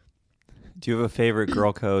 Do you have a favorite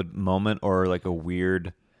Girl Code moment or like a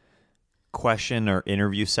weird question or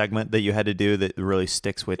interview segment that you had to do that really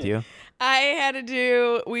sticks with you?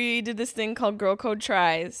 We did this thing called Girl Code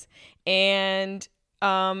Tries, and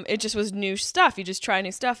it just was new stuff. You just try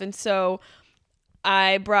new stuff. And so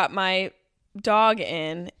I brought my dog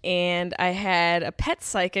in, and I had a pet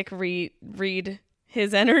psychic read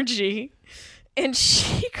his energy, and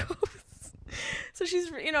she goes, so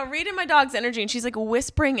she's reading my dog's energy, and she's like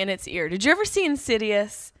whispering in its ear. Did you ever see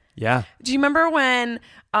Insidious? Yeah. Do you remember when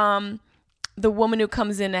the woman who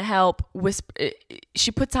comes in to help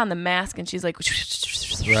she puts on the mask and she's like,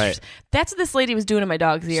 right. That's what this lady was doing in my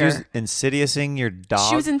dog's ear. She was insidiousing your dog?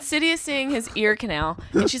 She was insidiousing his ear canal,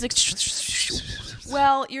 and she's like,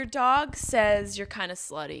 well, your dog says you're kind of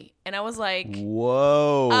slutty. And I was like,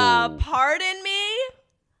 whoa. Pardon me?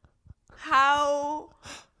 How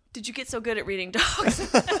did you get so good at reading dogs?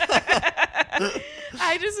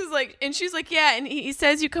 I just was like, and she's like, yeah, and he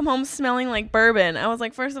says you come home smelling like bourbon. I was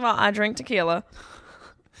like, first of all, I drink tequila.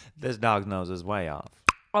 This dog nose is way off.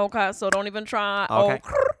 Okay, so don't even try. Okay.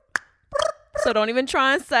 So don't even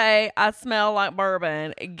try and say I smell like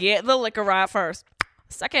bourbon. Get the liquor right first.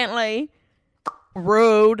 Secondly,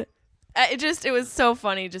 rude. It was so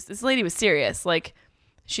funny. Just this lady was serious. Like,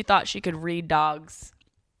 she thought she could read dogs'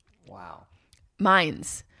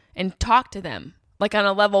 minds and talk to them, like on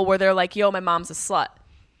a level where they're like, yo, my mom's a slut.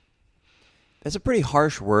 That's a pretty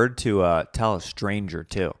harsh word to tell a stranger,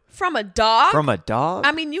 too. From a dog? From a dog?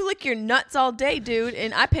 I mean, you lick your nuts all day, dude,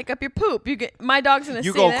 and I pick up your poop. My dog's gonna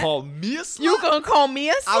you say gonna that. call me a slut? You gonna call me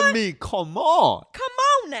a slut? I mean, come on. Come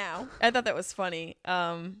on now. I thought that was funny.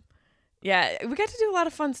 Yeah, we got to do a lot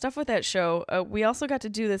of fun stuff with that show. We also got to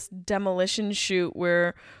do this demolition shoot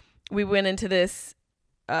where we went into this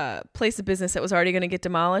place of business that was already going to get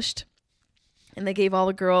demolished, and they gave all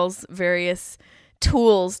the girls various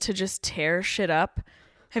tools to just tear shit up.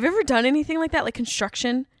 Have you ever done anything like that, like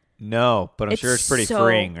construction? No, but I'm sure it's pretty so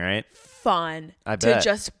freeing, right? Fun I to bet.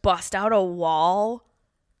 just bust out a wall,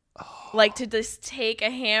 like to just take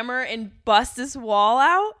a hammer and bust this wall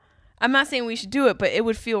out. I'm not saying we should do it, but it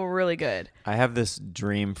would feel really good. I have this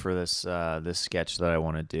dream for this this sketch that I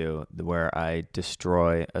want to do where I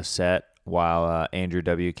destroy a set while Andrew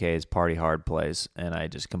WK's Party Hard plays, and I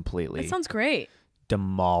just completely That sounds great.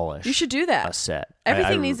 demolish. You should do that. A set.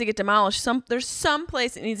 Everything needs to get demolished. There's some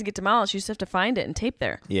place that needs to get demolished. You just have to find it and tape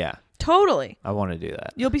there. Yeah, Totally. I want to do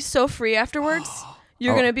that. You'll be so free afterwards.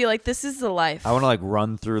 You're going to be like, this is the life. I want to like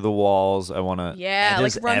run through the walls. I want to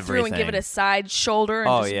like run through and give it a side shoulder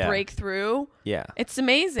and just break through. Yeah. It's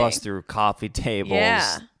amazing. Bust through coffee tables.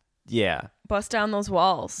 Yeah. Yeah. Bust down those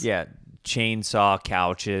walls. Yeah. Chainsaw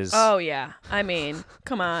couches. Oh, yeah. I mean,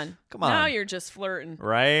 come on. Come on. Now you're just flirting.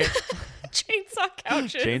 Right? Chainsaw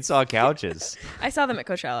couches. Chainsaw couches. I saw them at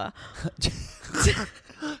Coachella.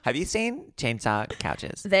 Have you seen chainsaw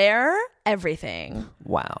couches? They're everything.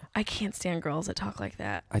 Wow. I can't stand girls that talk like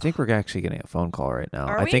that. I think we're actually getting a phone call right now.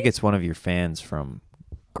 Are I we? think it's one of your fans from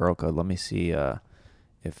Girl Code. Let me see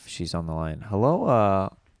if she's on the line.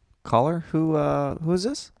 Hello, caller. Who is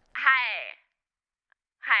this? Hi.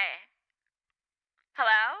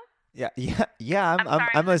 Hello? Yeah. I'm sorry,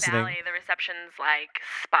 I'm the listening. Valley. The reception's like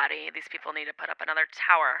spotty. These people need to put up another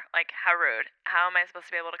tower. Like, how rude. How am I supposed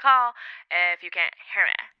to be able to call if you can't hear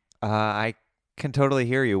me? I can totally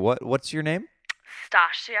hear you. What's your name?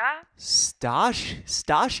 Stasia?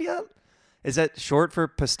 Stasia? Is that short for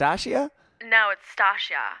pistachia? No, it's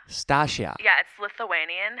Stasia. Stasia. Yeah, it's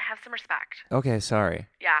Lithuanian. Have some respect. Okay, sorry.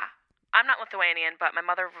 Yeah. I'm not Lithuanian, but my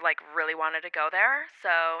mother like really wanted to go there.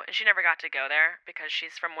 So, and she never got to go there because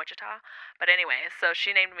she's from Wichita. But anyway, so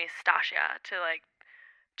she named me Stasia to like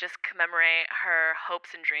just commemorate her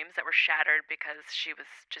hopes and dreams that were shattered because she was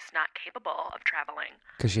just not capable of traveling.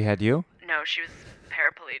 Because she had you? No, she was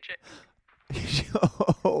paraplegic.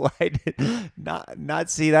 Oh, I did not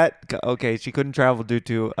see that. Okay, she couldn't travel due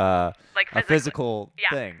to Like a physical Yeah.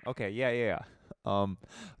 thing. Okay, yeah.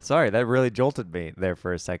 Sorry, that really jolted me there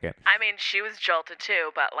for a second. I mean, she was jolted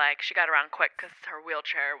too, but like she got around quick because her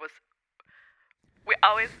wheelchair was. We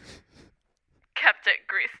always kept it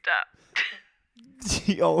greased up.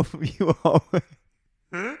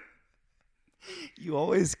 You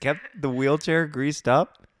always kept the wheelchair greased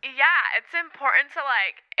up? Yeah, it's important to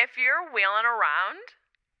like if you're wheeling around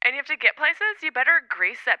and you have to get places, you better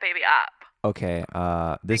grease that baby up. Okay,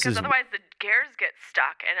 this Because is otherwise the gears get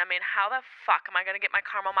stuck, and I mean, how the fuck am I gonna get my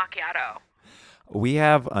caramel macchiato? we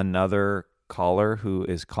have another caller who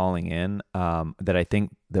is calling in that I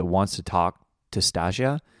think that wants to talk to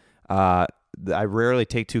Stasia. I rarely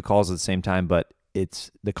take two calls at the same time, but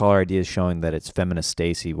it's the caller ID is showing that it's Feminist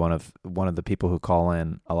Stacy, one of the people who call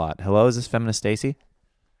in a lot. Hello, is this Feminist Stacy?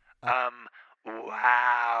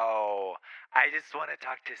 Wow. I just want to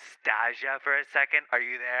talk to Stasia for a second. Are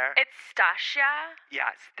you there? It's Stasia?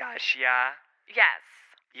 Yeah, Stasia. Yes.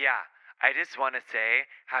 Yeah, I just want to say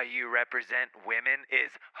how you represent women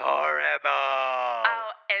is horrible.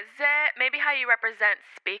 Oh, is it? Maybe how you represent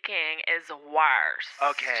speaking is worse.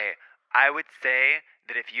 Okay, I would say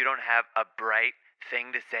that if you don't have a bright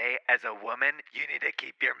thing to say as a woman, you need to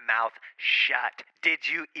keep your mouth shut. Did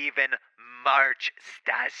you even march,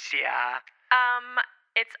 Stasia?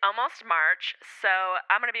 It's almost March, so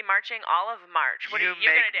I'm gonna be marching all of March. What you are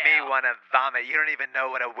you make gonna do? me want to vomit. You don't even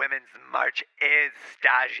know what a women's march is,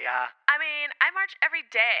 Stasia. I mean, I march every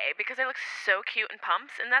day because I look so cute in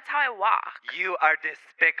pumps, and that's how I walk. You are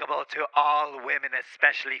despicable to all women,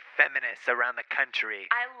 especially feminists around the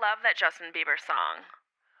country. I love that Justin Bieber song.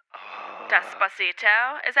 Oh.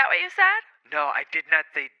 Despacito? Is that what you said? No, I did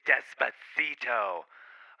not say Despacito.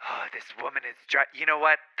 Oh, this woman is You know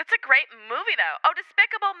what? That's a great movie, though. Oh,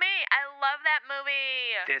 Despicable Me. I love that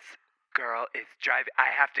movie. This girl is driving. I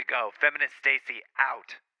have to go. Feminist Stacy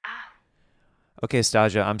out. Oh. Okay,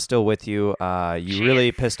 Stasia, I'm still with you. You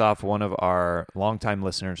really pissed off one of our longtime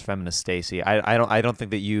listeners, Feminist Stacy. I don't think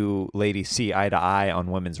that you ladies see eye to eye on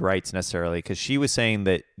women's rights necessarily, because she was saying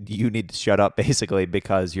that you need to shut up basically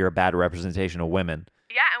because you're a bad representation of women.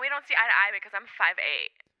 Yeah, and we don't see eye to eye because I'm 5'8",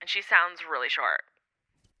 and she sounds really short.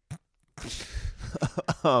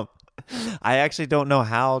 I actually don't know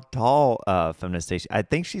how tall Feminist Stacy. I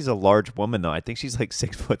think she's a large woman though. I think she's like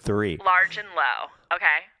 6'3". Large and low.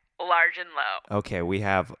 Okay, large and low. Okay, we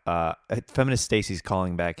have Feminist Stacy's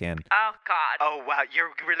calling back in. Oh God. Oh, wow.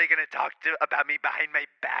 You're really going to talk about me behind my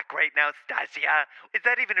back right now, Stasia? Is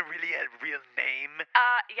that even really a real name?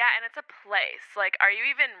 Yeah, and it's a place. Like, are you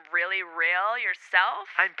even really real yourself?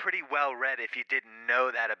 I'm pretty well read if you didn't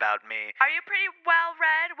know that about me. Are you pretty well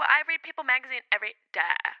read? Well, I read People magazine every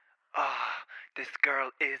day. Oh, this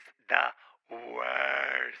girl is the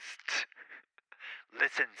worst.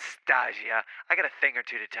 Listen, Stasia, I got a thing or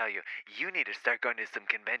two to tell you. You need to start going to some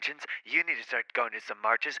conventions, you need to start going to some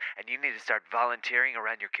marches, and you need to start volunteering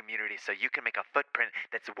around your community so you can make a footprint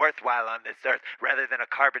that's worthwhile on this earth rather than a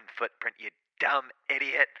carbon footprint, you dumb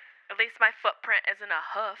idiot. At least my footprint isn't a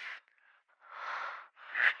hoof.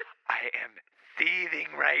 I am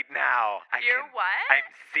seething right now. You're what? I'm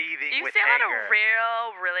seething You with say a lot anger. of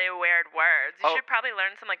really weird words. You Oh. should probably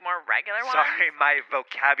learn some like more regular ones. Sorry, my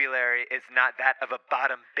vocabulary is not that of a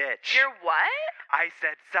bottom bitch. You're what? I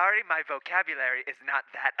said, sorry, my vocabulary is not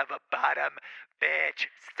that of a bottom bitch,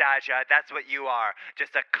 Stasia. That's what you are.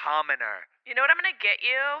 Just a commoner. You know what I'm gonna get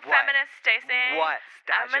you, What? Feminist Stacy? What,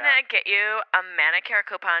 Stasia? I'm gonna get you a manicure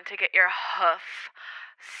coupon to get your hoof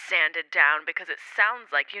sanded down because it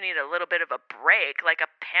sounds like you need a little bit of a break, like a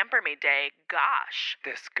pamper me day. Gosh.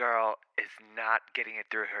 This girl is not getting it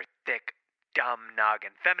through her thick, dumb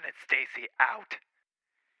noggin. Feminist Stacy out.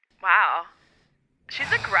 Wow.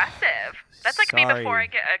 She's aggressive. That's like me before Sorry. I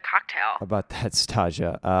get a cocktail. How about that,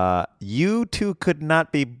 Stasia? You two could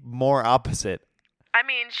not be more opposite. I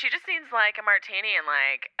mean, she just needs like a martini and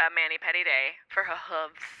like a mani-pedi day for her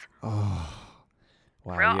hooves. Oh,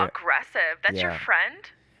 wow. Real you're- aggressive. That's your yeah. friend?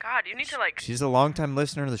 God, you need to like She's a longtime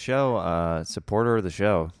listener of the show, supporter of the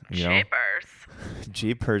show. You know, shapers.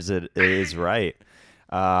 Jeepers, it is right.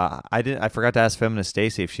 I forgot to ask Feminist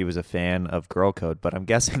Stacy if she was a fan of Girl Code, but I'm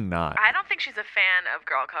guessing not. I don't think she's a fan of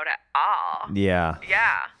Girl Code at all. Yeah.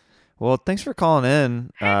 Yeah. Well, thanks for calling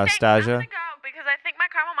in, Hey, thanks. I'm Stasia. gonna go because I think my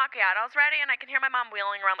caramel macchiato's ready, and I can hear my mom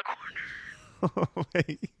wheeling around the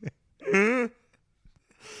corner.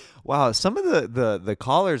 Wow, some of the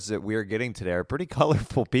callers that we're getting today are pretty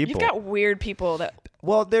colorful people. You've got weird people that.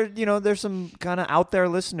 Well, there's some kind of out there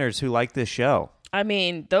listeners who like this show. I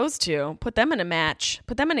mean, those two. Put them in a match.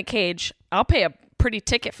 Put them in a cage. I'll pay a pretty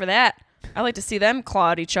ticket for that. I like to see them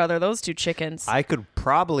claw at each other. Those two chickens. I could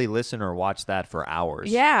probably listen or watch that for hours.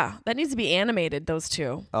 Yeah, that needs to be animated. Those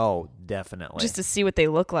two. Oh, definitely. Just to see what they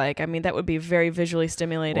look like. I mean, that would be very visually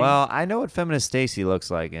stimulating. Well, I know what feminist Stacy looks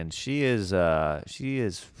like, and she's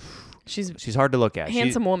she's hard to look at.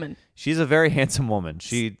 handsome woman. She's a very handsome woman.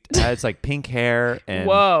 She has like pink hair and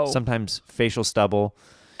Whoa. sometimes facial stubble.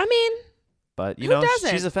 I mean, But Who doesn't?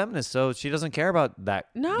 she's a feminist, so she doesn't care about that.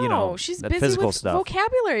 no, she's that busy physical with stuff.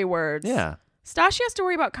 vocabulary words. Yeah, Stasha has to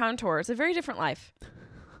worry about contour. It's a very different life.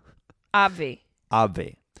 Obvi.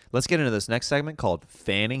 obvi. Let's get into this next segment called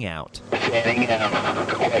Fanning Out. Fanning out.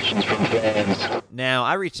 Questions from fans. Now,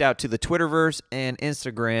 I reached out to the Twitterverse and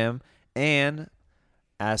Instagram and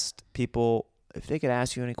asked people if they could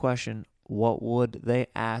ask you any question, what would they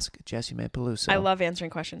ask Jessie Mae Peluso? I love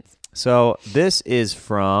answering questions. So this is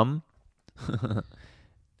from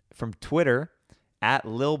Twitter at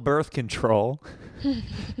Lil Birth Control.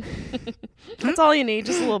 That's all you need,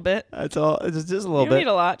 just a little bit. That's all. It's just a You little don't bit. need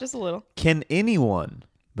a lot, just a little. Can anyone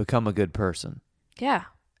become a good person? Yeah,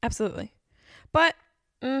 absolutely. But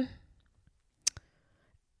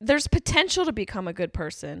there's potential to become a good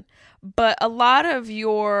person, but a lot of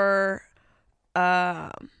your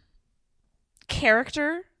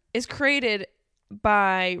character is created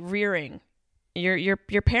by rearing your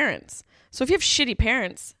parents. So if you have shitty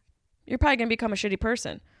parents, you're probably going to become a shitty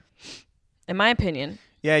person, in my opinion.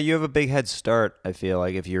 Yeah, you have a big head start. I feel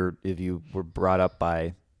like if you were brought up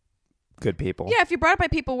by good people. Yeah, if you're brought up by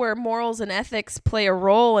people where morals and ethics play a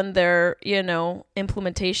role in their,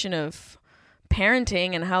 implementation of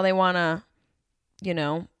parenting and how they want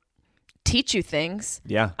to, teach you things.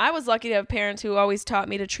 Yeah. I was lucky to have parents who always taught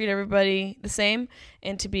me to treat everybody the same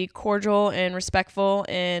and to be cordial and respectful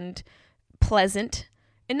and pleasant.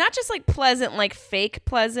 And not just like pleasant, like fake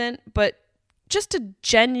pleasant, but just to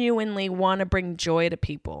genuinely want to bring joy to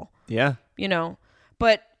people, Yeah.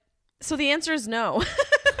 But so the answer is no.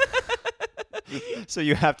 So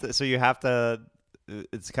you have to.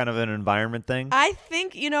 It's kind of an environment thing. I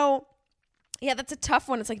think, yeah, that's a tough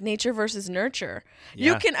one. It's like nature versus nurture.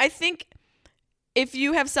 Yeah. I think if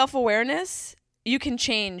you have self-awareness, you can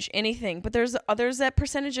change anything. But there's that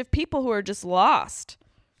percentage of people who are just lost.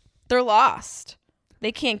 They're lost.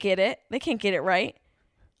 They can't get it. They can't get it right.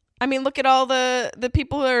 I mean, look at all the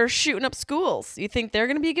people who are shooting up schools. You think they're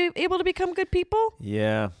going to be able to become good people?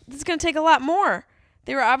 Yeah. This is going to take a lot more.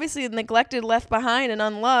 They were obviously neglected, left behind, and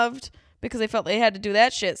unloved because they felt they had to do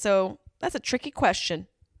that shit. So that's a tricky question.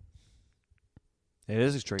 It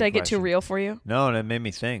is a tricky Did I get too question. real for you? No, and it made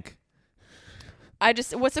me think.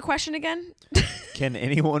 What's the question again? Can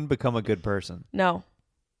anyone become a good person? No.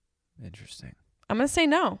 Interesting. I'm going to say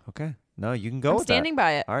no. Okay. No, you can go I'm with standing that.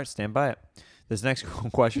 by it. All right, stand by it. This next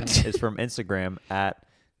question is from Instagram at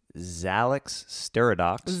Zalix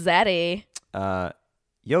Steradox. Zaddy.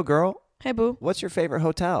 Yo, girl, Hey, boo. what's your favorite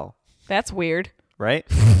hotel? That's weird. Right?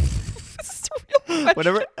 This is a real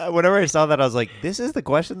question. Whenever I saw that, I was like, this is the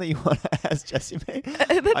question that you want to ask Jessie Mae?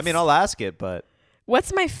 I mean, I'll ask it, but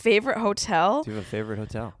What's my favorite hotel? do you have a favorite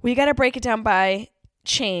hotel? We got to break it down by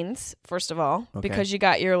chains, first of all, Okay. because you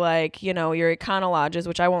got your your Econo Lodges,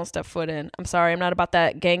 which I won't step foot in. I'm sorry, I'm not about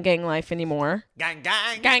that gang life anymore. Gang,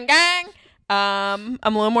 gang. Gang. I'm a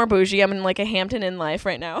little more bougie. I'm in like a Hampton Inn life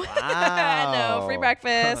right now. I know, free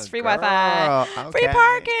breakfast, free Wi-Fi, free okay.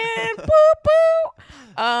 parking. Boo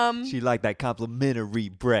boo. She liked that complimentary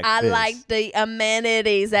breakfast. I like the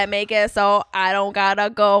amenities that make it so I don't gotta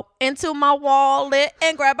go into my wallet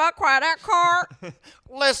and grab a credit card.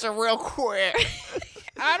 Listen real quick.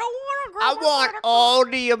 I don't want to grab I a want credit all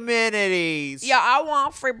the amenities. Yeah, I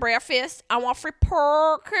want free breakfast. I want free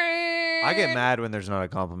parking. I get mad when there's not a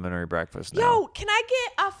complimentary breakfast now. Yo, can I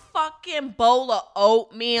get a fucking bowl of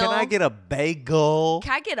oatmeal? Can I get a bagel?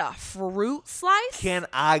 Can I get a fruit slice? Can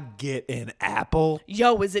I get an apple?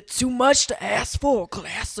 Yo, is it too much to ask for a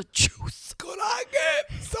glass of juice? Could I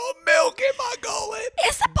get some milk in my gullet?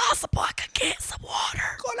 Is it possible I could get some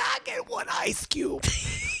water? Could I get one ice cube?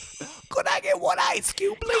 Could I get one ice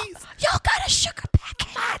cube, please? Yo, got a sugar packet?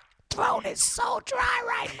 My throat is so dry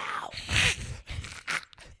right now.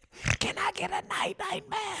 Can I get a night-night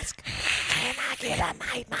mask? Can I get a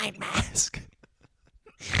night-night mask?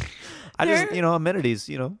 I just, amenities,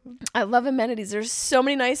 I love amenities. There's so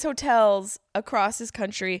many nice hotels across this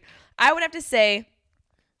country. I would have to say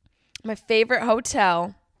My favorite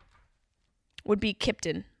hotel would be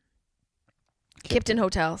Kipton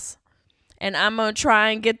Hotels. And I'm going to try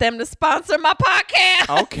and get them to sponsor my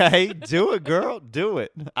podcast. Okay, do it, girl. Do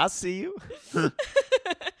it. I see you.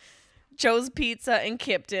 Joe's Pizza in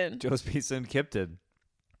Kipton. Joe's Pizza in Kipton.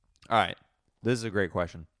 All right. This is a great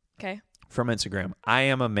question. Okay. From Instagram. I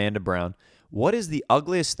am Amanda Brown. What is the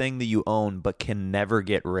ugliest thing that you own but can never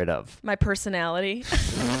get rid of? My personality.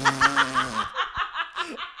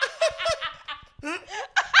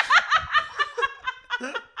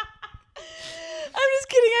 I'm just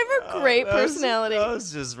kidding. I have a great personality. That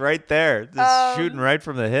was just right there. Just shooting right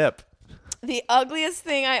from the hip. The ugliest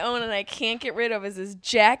thing I own and I can't get rid of is this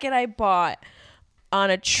jacket I bought on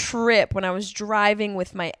a trip when I was driving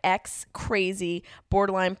with my ex-crazy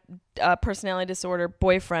borderline personality disorder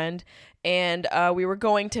boyfriend. And we were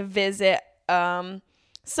going to visit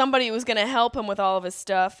somebody who was going to help him with all of his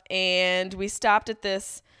stuff. And we stopped at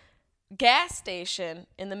this gas station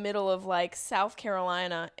in the middle of like South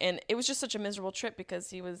Carolina, and it was just such a miserable trip because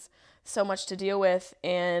he was so much to deal with.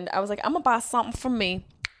 And I was like, I'm gonna buy something for me.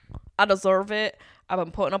 I deserve it. I've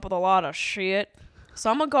been putting up with a lot of shit, so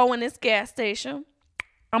I'm gonna go in this gas station.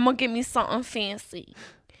 I'm gonna get me something fancy.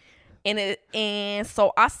 And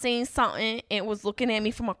so I seen something, and it was looking at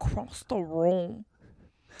me from across the room.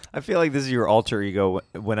 I feel like this is your alter ego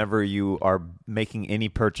whenever you are making any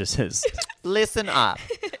purchases. Listen up.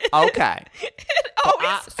 Okay.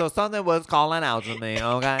 So something was calling out to me,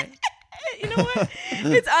 okay? You know what?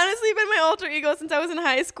 It's honestly been my alter ego since I was in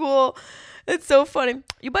high school. It's so funny.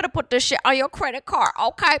 You better put this shit on your credit card,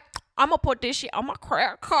 okay? I'm going to put this shit on my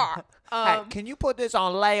credit card. Hey, can you put this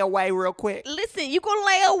on layaway real quick? Listen, you go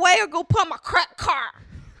lay away or go put my credit card.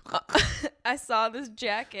 I saw this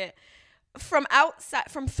jacket from outside,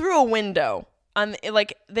 from through a window.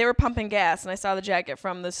 Like they were pumping gas, and I saw the jacket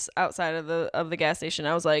from this outside of the gas station.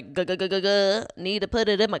 I was like, need to put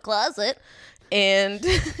it in my closet, and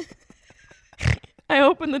I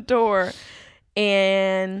opened the door,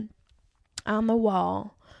 and on the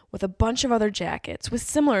wall with a bunch of other jackets with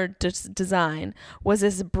similar design was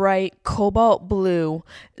this bright cobalt blue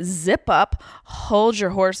zip up. Hold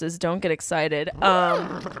your horses, don't get excited.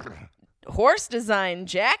 Horse design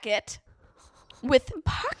jacket. With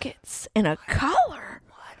pockets and a collar.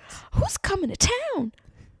 What? Who's coming to town?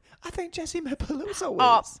 I think Jessie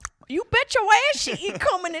Mapeluso is. You bet your ass she ain't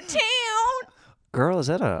coming to town. Girl, is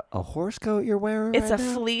that a horse coat you're wearing It's right a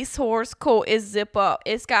now? fleece horse coat. It's zip up.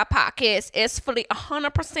 It's got pockets. It's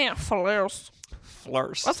 100% fleece.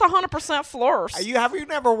 Flirts. That's 100% fleece. Have you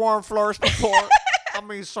never worn flirts before? I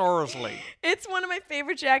mean, seriously. It's one of my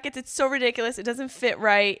favorite jackets. It's so ridiculous. It doesn't fit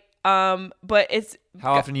right. But it's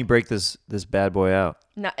How often do you break this bad boy out?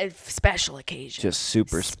 not a special occasion. Just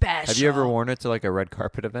super special. Have you ever worn it to like a red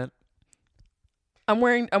carpet event? I'm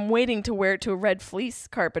waiting to wear it to a red fleece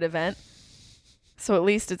carpet event. So at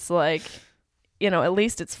least it's like, at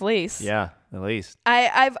least it's fleece. Yeah, at least.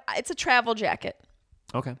 It's a travel jacket.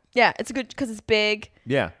 Okay. Yeah, it's a good because it's big.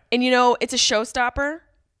 Yeah. And it's a showstopper.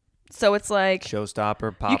 So it's like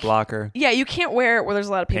Showstopper, pop locker, yeah, you can't wear it where there's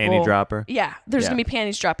a lot of people. panty dropper. Yeah, there's Yeah. gonna be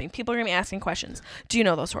panties dropping. People are gonna be asking questions. Do you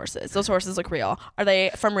know those horses? Those horses look real. Are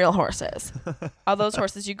they from real horses? Are those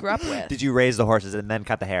horses you grew up with? Did you raise the horses and then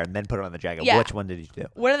cut the hair and then put it on the jacket? Yeah. Which one did you do?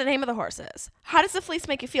 What are the name of the horses? How does the fleece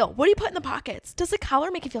make you feel? What do you put in the pockets? Does the collar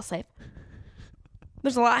make you feel safe?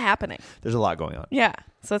 There's a lot happening. There's a lot going on. Yeah,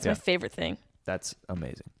 so that's Yeah. my favorite thing. That's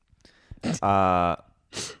amazing.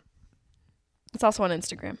 It's also on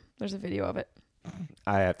Instagram. There's a video of it.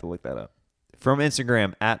 I have to look that up. From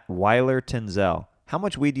Instagram at Weiler Tenzel. How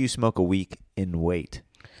much weed do you smoke a week in weight?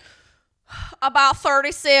 About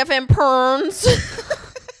 37 pounds.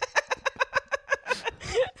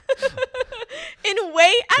 In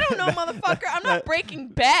weight? I don't know, motherfucker. I'm not Breaking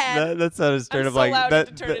Bad. That sounded straight I'm up so like loud, I have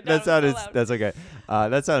to turn it down. that sounded So loud. that's okay.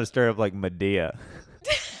 That sounded straight up like Medea.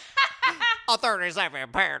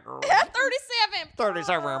 37 pounds.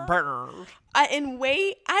 In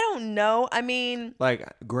weight? I don't know. I mean, Like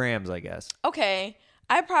grams, I guess. okay.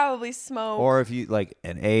 I probably smoke. Or if you like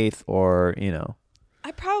an eighth, or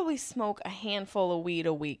I probably smoke a handful of weed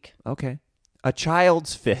a week. okay, a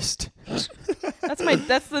child's fist.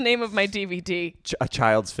 That's the name of my DVD. A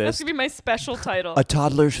child's That's fist. gonna be my special title. A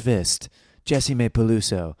toddler's fist. Jessie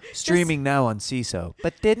Mapeluso. Streaming now on CISO.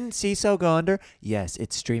 But didn't CISO go under? Yes,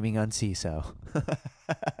 it's streaming on CISO.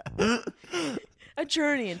 A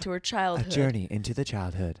journey into her A childhood. journey into the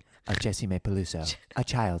childhood of Jessie Mapeluso. A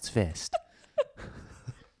child's fist.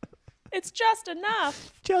 It's just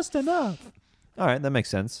enough. Just enough. All right, that makes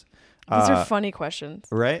sense. These are funny questions.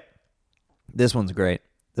 Right? This one's great.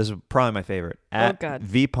 This is probably my favorite. At God.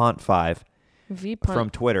 VPont5. V-Pun. from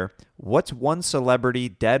Twitter. What's one celebrity,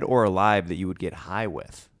 dead or alive, that you would get high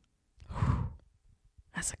with?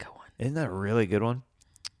 That's a good one. Isn't that a really good one?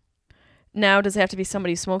 Now, does it have to be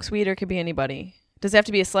somebody who smokes weed, or it could be anybody? Does it have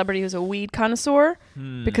to be a celebrity who's a weed connoisseur?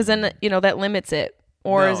 Because then, that limits it.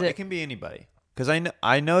 Or No, is it? can be anybody. Because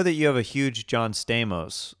I know that you have a huge John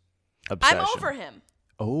Stamos obsession. I'm over him.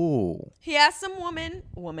 Oh. He asked some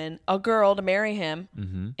a girl to marry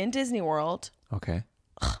him in Disney World. Okay.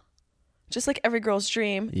 Just like every girl's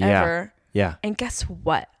dream Yeah. ever. Yeah. And guess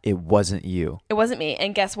what? It wasn't you. It wasn't me.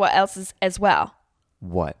 And guess what else is as well?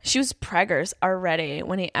 What? She was preggers already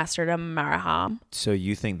when he asked her to marry him. So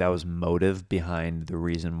you think that was motive behind the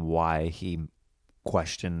reason why he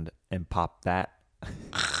questioned and popped that?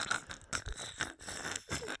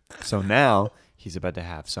 So now he's about to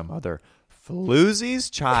have some other floozy's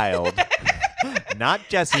child, not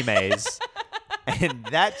Jessie Mays, and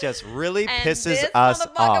that just really pisses this us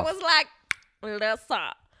motherfucker off. was like,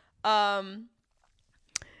 listen,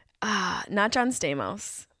 not John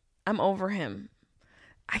Stamos. I'm over him.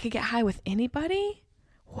 I could get high with anybody.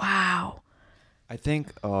 Wow. I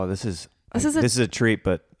think. Oh, this is a a treat,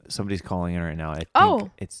 but somebody's calling in right now. I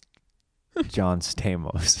think it's John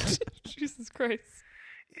Stamos. Jesus Christ.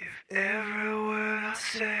 If every word I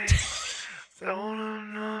say,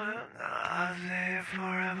 don't know, I say it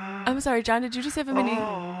forever. I'm sorry, John. Did you just have a mini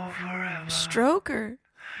Oh, forever. stroke or?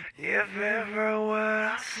 If every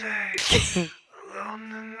word I say,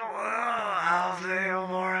 London, I'll say it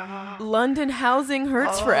forever. London housing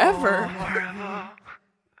hurts forever. Forever.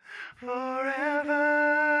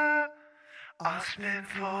 Forever. I'll spend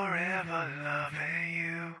forever loving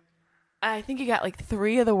you. I think you got like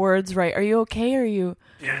 3 of the words right. Are you okay? Or are you?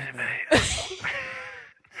 Just me.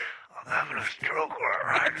 I'm having a stroke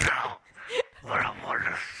right now. But I want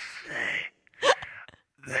to say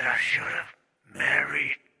that I should have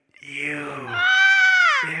married you.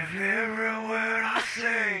 If every word I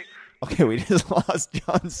say. Okay, we just lost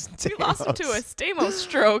John Stamos. We lost him to a Stamos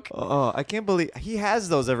stroke. Oh, I can't believe he has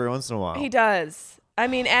those every once in a while. He does. I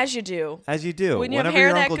mean, as you do. As you do. When you have Whenever hair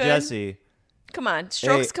your that Uncle good, Jesse. Come on,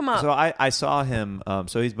 strokes Hey, come up. So I saw him.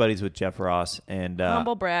 So he's buddies with Jeff Ross, and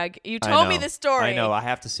Humble brag. You I told me know. this story. I know. I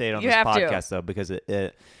have to say it on You this have to. podcast though, because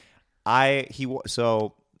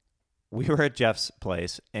so we were at Jeff's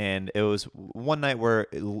place, and it was one night where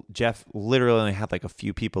Jeff literally only had like a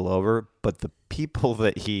few people over, but the people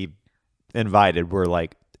that he invited were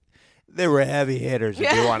like, they were heavy hitters, if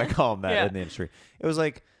you want to call them that Yeah. in the industry. It was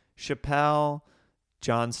like Chappelle,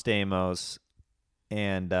 John Stamos,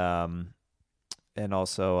 and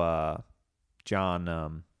also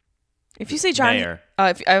John. If you say John, Mayer.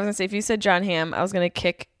 I was gonna say if you said John Hamm, I was gonna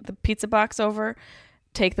kick the pizza box over,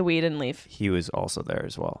 take the weed, and leave. He was also there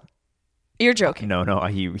as well. You're joking. No,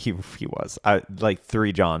 he was. Like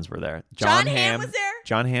 3 Johns were there. John Hamm was there?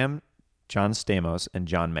 John Hamm, John Stamos, and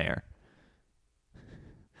John Mayer.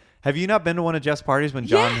 Have you not been to one of Jeff's parties when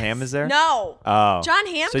John Yes. Hamm is there? No. Oh. John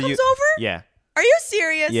Hamm So comes over? Yeah. Are you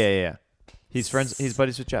serious? Yeah. He's friends. He's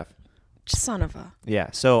buddies with Jeff. Son of a. Yeah.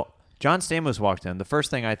 So John Stamos walked in. The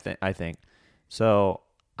first thing I think. So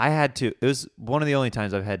I had to. It was one of the only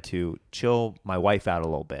times I've had to chill my wife out a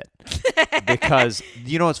little bit because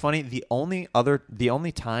you know what's funny? The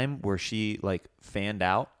only time where she like fanned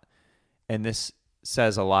out, and this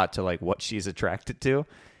says a lot to like what she's attracted to.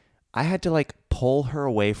 I had to like pull her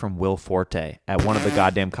away from Will Forte at one of the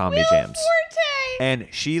goddamn comedy jams. And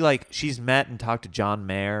she's met and talked to John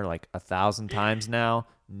Mayer like 1,000 times now.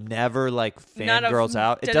 Never like fangirls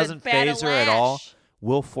out. It doesn't phase her at all.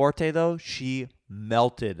 Will Forte though, she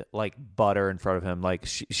melted like butter in front of him. Like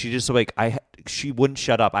she just like she wouldn't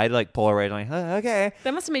shut up. I'd like pull her away and like, okay.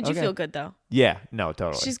 That must have made you Okay. feel good though. Yeah, no,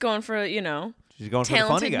 totally. She's going for She's going for the talented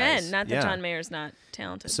funny guys. men. Not that Yeah. John Mayer's not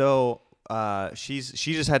talented. So she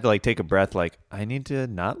just had to like take a breath. Like I need to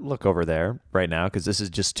not look over there right now because this is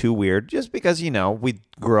just too weird. Just because we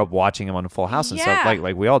grew up watching him on Full House and stuff Yeah.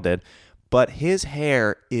 like we all did. But his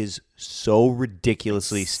hair is so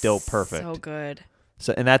ridiculously still perfect. So good.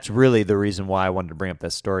 So, and that's really the reason why I wanted to bring up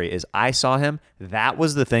this story is I saw him. That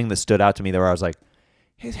was the thing that stood out to me there where I was like,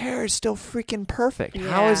 his hair is still freaking perfect.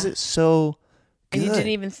 How is Yeah. it so good? And you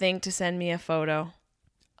didn't even think to send me a photo.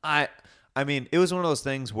 I mean, it was one of those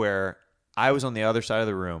things where I was on the other side of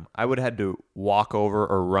the room. I would have had to walk over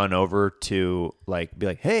or run over to like be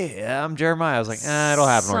like, "Hey, I'm Jeremiah." I was like, it'll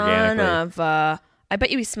happen organically. Son of a. I bet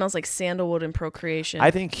you he smells like sandalwood and procreation.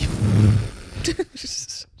 I think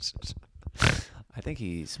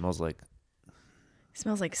he smells like. He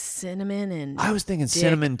smells like cinnamon and I was thinking dick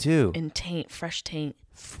cinnamon too. and taint, fresh taint.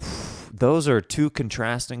 Those are two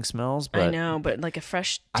contrasting smells, but I know, but like a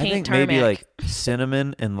fresh I taint think tarmac. maybe like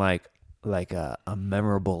cinnamon and like a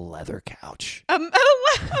memorable leather couch. A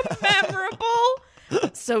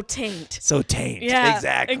memorable. So taint. So taint. Yeah,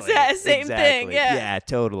 Exactly. same thing, yeah. Yeah,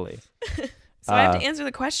 totally. So I have to answer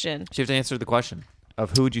the question. So you have to answer the question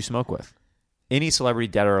of who would you smoke with? Any celebrity,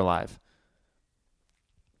 dead or alive.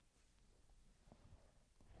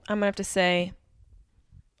 I'm going to have to say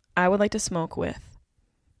I would like to smoke with,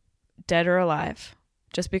 dead or alive,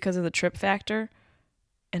 just because of the trip factor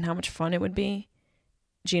and how much fun it would be,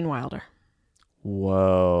 Gene Wilder.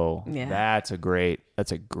 Whoa. Yeah. That's a great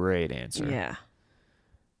answer. Yeah.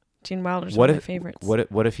 Gene Wilder's one of my favorites.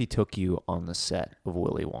 What if he took you on the set of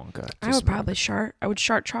Willy Wonka? I would probably shart. I would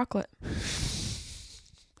shart chocolate.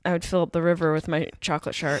 I would fill up the river with my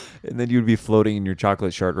chocolate shart. And then you'd be floating in your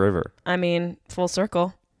chocolate shart river. I mean, full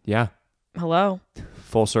circle. Yeah. Hello.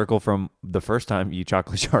 Full circle from the first time you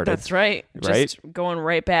chocolate sharted. That's right. Right? Just going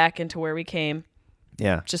right back into where we came.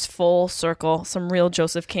 Yeah. Just full circle. Some real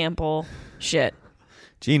Joseph Campbell shit.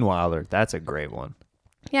 Gene Wilder. That's a great one.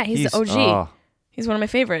 Yeah, he's the OG. Oh, He's one of my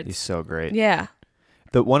favorites. he's so great. Yeah.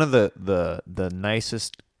 One of the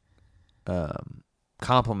nicest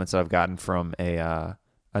compliments I've gotten from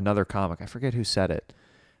another comic. I forget who said it,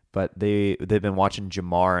 but they've been watching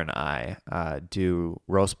Jamar and I do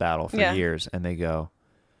roast battle for years, and they go,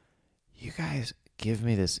 "You guys give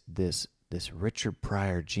me this Richard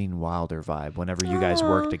Pryor, Gene Wilder vibe whenever you guys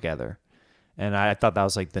work together." And I thought that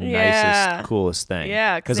was like the nicest, coolest thing.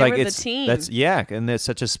 Yeah, because like they were it's the team. and it's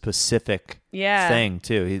such a specific thing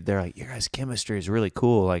too. They're like, your guys' chemistry is really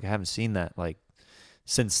cool. Like I haven't seen that like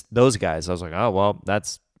since those guys. I was like, oh well,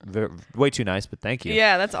 that's way too nice, but thank you.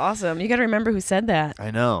 Yeah, that's awesome. You got to remember who said that.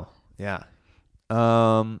 I know. Yeah.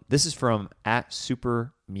 This is from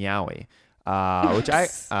 @SuperMeowie, which I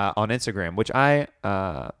on Instagram, which I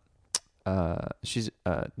she's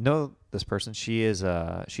know this person. She is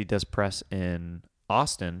she does press in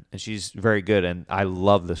Austin, and she's very good. And I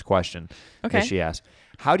love this question that she asked.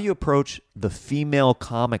 How do you approach the female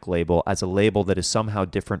comic label as a label that is somehow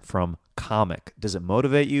different from comic? Does it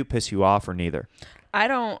motivate you, piss you off, or neither? I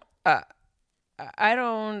don't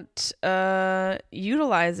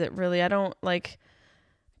utilize it really. I don't like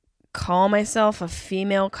call myself a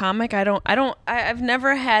female comic. I've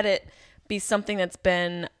never had it be something that's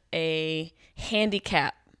been a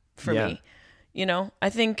handicap for me. You know, I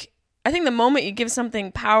think the moment you give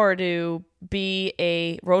something power to be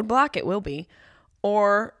a roadblock, it will be.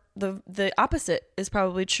 Or the opposite is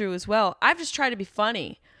probably true as well. I've just tried to be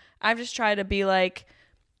funny. I've just tried to be like,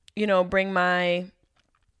 you know, bring my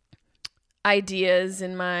ideas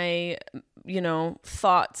and my, you know,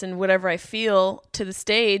 thoughts and whatever I feel to the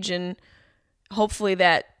stage, and hopefully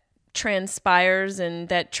that transpires and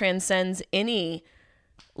that transcends any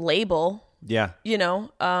label. Yeah. You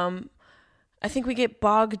know, I think we get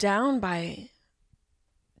bogged down by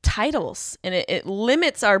titles, and it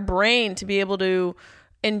limits our brain to be able to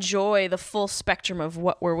enjoy the full spectrum of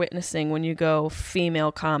what we're witnessing when you go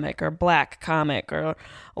female comic or black comic or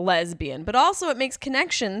lesbian. But also it makes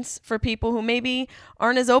connections for people who maybe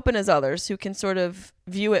aren't as open as others, who can sort of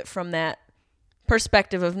view it from that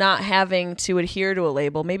perspective of not having to adhere to a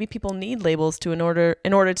label. Maybe people need labels in order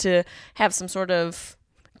to have some sort of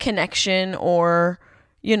connection or,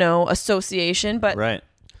 you know, association. But right.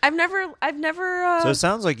 I've never. So it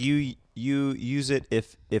sounds like you use it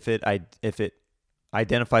if it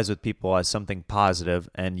identifies with people as something positive,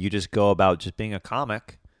 and you just go about just being a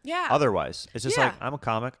comic. Yeah. Otherwise, it's just like, I'm a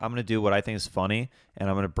comic. I'm going to do what I think is funny, and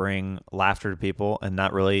I'm going to bring laughter to people, and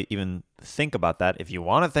not really even think about that. If you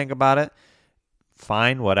want to think about it,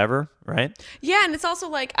 fine, whatever, right? Yeah, and it's also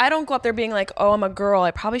like, I don't go up there being like, oh, I'm a girl, I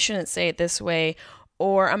probably shouldn't say it this way,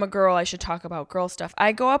 or I'm a girl, I should talk about girl stuff.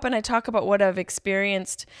 I go up and I talk about what I've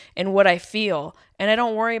experienced and what I feel, and I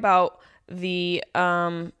don't worry about the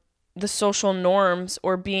social norms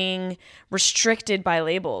or being restricted by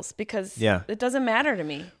labels, because it doesn't matter to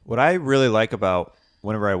me. What I really like about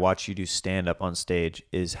whenever I watch you do stand-up on stage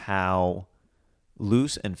is how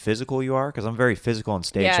loose and physical you are, because I'm very physical on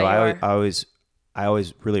stage. Yeah, so I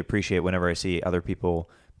always really appreciate whenever I see other people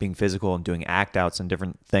being physical and doing act outs and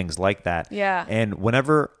different things like that. Yeah. And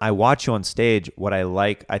whenever I watch you on stage, what I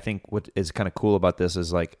think what is kind of cool about this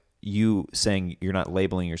is like you saying you're not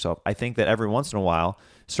labeling yourself. I think that every once in a while,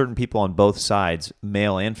 certain people on both sides,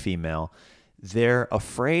 male and female, they're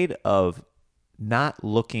afraid of not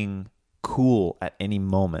looking cool at any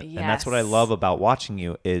moment. Yes. And that's what I love about watching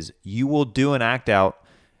you is you will do an act out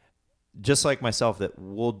just like myself that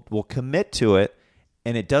we'll commit to it,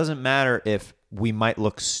 and it doesn't matter if we might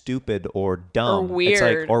look stupid or dumb. Or weird. It's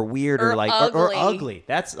like, or weird or like ugly. or ugly.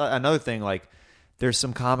 That's another thing. Like there's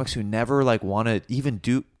some comics who never like want to even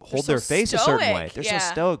hold They're their so face a certain stoic, way. They're yeah.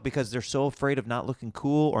 so stoic because they're so afraid of not looking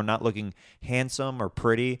cool or not looking handsome or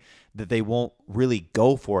pretty that they won't really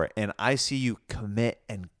go for it. And I see you commit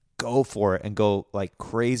and go for it and go like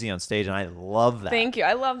crazy on stage, and I love that. Thank you.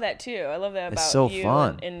 I love that too. I love that It's about so you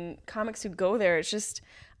fun. and comics who go there. It's just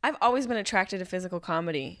I've always been attracted to physical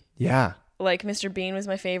comedy. Yeah. Like Mr. Bean was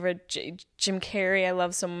my favorite. Jim Carrey I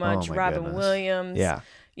love so much. my Robin goodness. Williams. Yeah.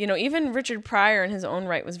 You know, even Richard Pryor in his own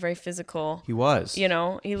right was very physical. He was. You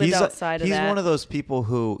know, he lived outside of he's that. one of those people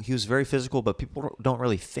who he was very physical, but people don't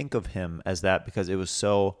really think of him as that because it was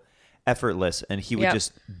so effortless, and he would Yep.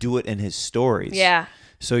 just do it in his stories. Yeah.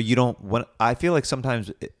 So you don't. I feel like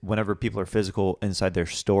sometimes whenever people are physical inside their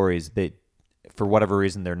stories, they, for whatever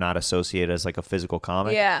reason, they're not associated as like a physical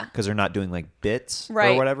comic. Yeah. Because they're not doing like bits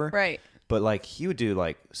Right, or whatever. right. But like he would do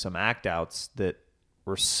like some act outs that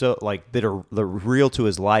were so like that are real to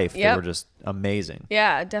his life. Yep. That were just amazing.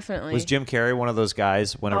 Yeah, definitely. Was Jim Carrey one of those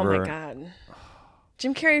guys? Oh Whenever my god,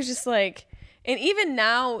 Jim Carrey was just like, and even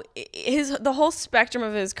now, the whole spectrum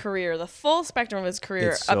of his career, the full spectrum of his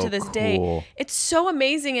career It's up so to this cool. day, it's so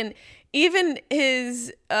amazing. And even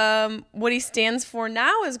his what he stands for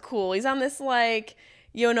now is cool. He's on this like,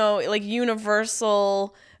 you know, like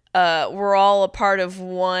universal. We're all a part of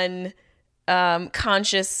one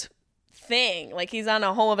conscious thing. Like he's on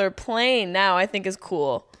a whole other plane now. I think is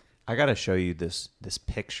cool. I gotta show you this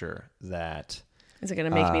picture that. Is it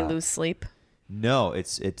gonna make me lose sleep? No,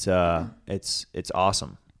 it's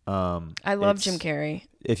awesome. I love Jim Carrey.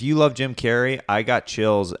 If you love Jim Carrey, I got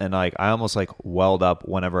chills and like I almost like welled up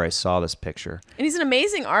whenever I saw this picture. And he's an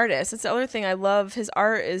amazing artist. That's the other thing I love. His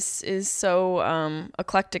art is so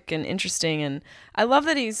eclectic and interesting, and I love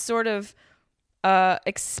that he's sort of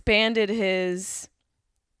expanded his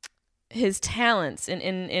talents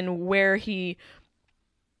in where he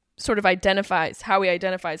sort of how he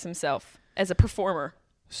identifies himself as a performer.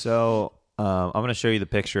 So I'm going to show you the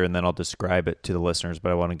picture and then I'll describe it to the listeners,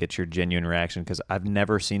 but I want to get your genuine reaction because I've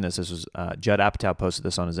never seen this. This was Judd Apatow posted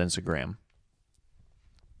this on his Instagram.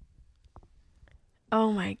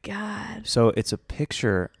 Oh my God. So it's a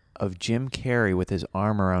picture of Jim Carrey with his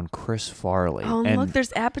arm around Chris Farley. Oh, and look, there's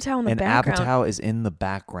Apatow in the background. And Apatow is in the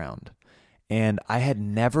background. And I had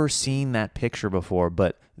never seen that picture before,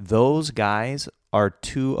 but those guys are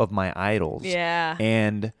two of my idols. Yeah.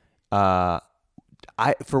 And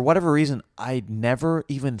for whatever reason, I never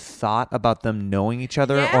even thought about them knowing each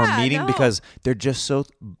other or meeting because they're just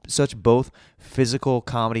such both physical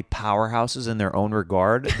comedy powerhouses in their own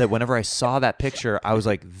regard that whenever I saw that picture, I was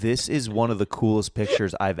like, this is one of the coolest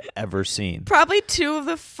pictures I've ever seen. Probably two of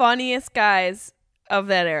the funniest guys of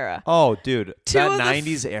that era. Oh, dude. Two That of the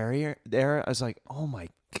 90s era, I was like, oh my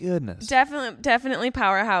goodness. Definitely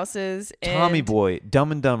powerhouses. Tommy and Boy,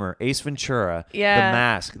 Dumb and Dumber, Ace Ventura, Yeah. The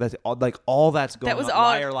Mask. That's all that's going on. That was all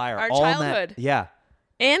Liar, Liar. our all childhood. That, yeah.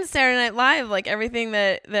 And Saturday Night Live, like everything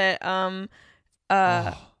that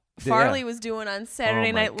Farley was doing on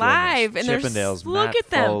Saturday Oh my Night Live. And goodness. there's Chippendales, look Matt at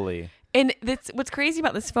them. Foley. And what's crazy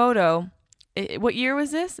about this photo. What year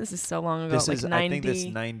was this? This is so long ago. This like is, 90, I think this is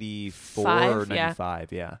 94 or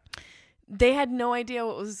 95, yeah. They had no idea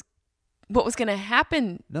what was going to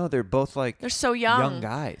happen. No, they're both like They're so young. young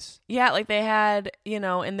guys. Yeah, like they had,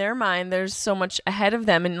 in their mind, there's so much ahead of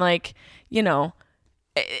them. And like,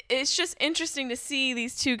 it's just interesting to see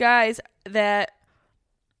these two guys that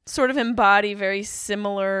sort of embody very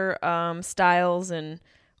similar styles. And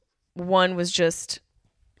one was just,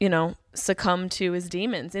 succumb to his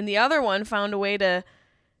demons. And the other one found a way to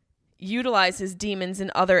utilize his demons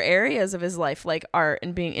in other areas of his life, like art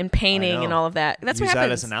and being in painting and all of that. That's Use what happens.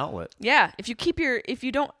 that as an outlet. Yeah. If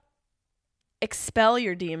you don't expel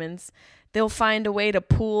your demons, they'll find a way to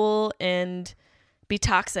pool and be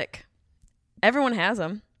toxic. Everyone has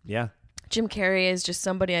them. Yeah. Jim Carrey is just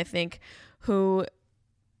somebody, I think, who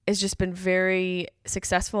has just been very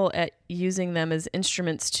successful at using them as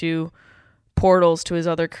instruments to portals to his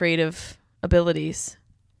other creative abilities.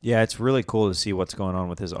 Yeah, it's really cool to see what's going on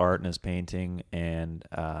with his art and his painting. And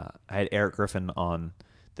I had Eric Griffin on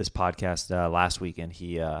this podcast last week, and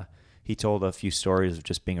he told a few stories of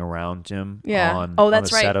just being around Jim on the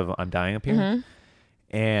set of I'm Dying Up Here.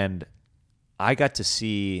 Mm-hmm. And I got to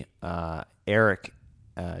see Eric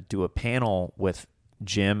do a panel with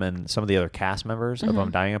Jim and some of the other cast members of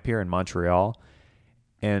I'm Dying Up Here in Montreal.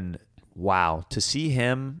 And wow, to see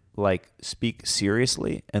him like speak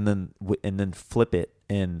seriously and then flip it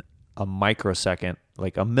in a microsecond,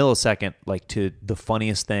 like a millisecond, like to the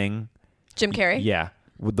funniest thing. Jim Carrey? Yeah.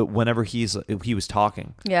 whenever he was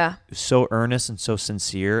talking. Yeah. It was so earnest and so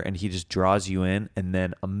sincere, and he just draws you in, and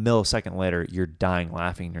then a millisecond later, you're dying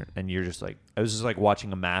laughing, and you're just like, it was just like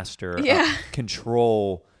watching a master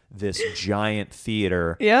control this giant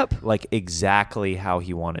theater. Yep. Like exactly how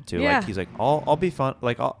he wanted to. Yeah. Like he's like, I'll be fun.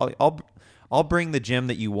 Like I'll bring the Jim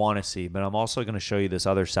that you want to see, but I'm also going to show you this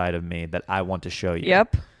other side of me that I want to show you.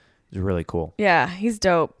 Yep. It's really cool. Yeah, he's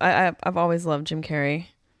dope. I've always loved Jim Carrey.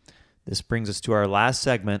 This brings us to our last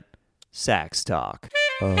segment, Sax Talk.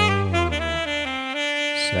 Oh,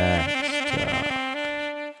 Sax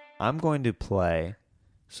Talk. I'm going to play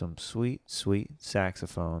some sweet, sweet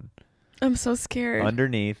saxophone I'm so scared.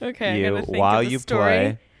 underneath Okay, I you gotta think while of the you story.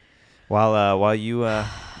 play. While you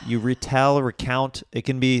recount. It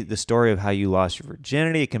can be the story of how you lost your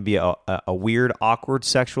virginity. It can be a weird, awkward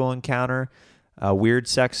sexual encounter, a weird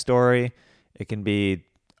sex story. It can be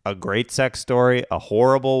a great sex story, a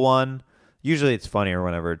horrible one. Usually it's funnier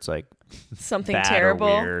whenever it's like Something bad terrible.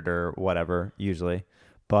 or weird or whatever, usually.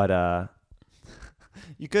 But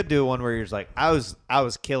you could do one where you're just like, I was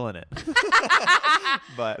killing it.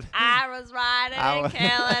 But I was riding and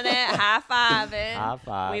killing it, high fiving. High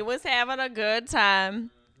five. We was having a good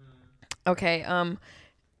time. Okay,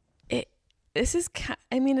 it's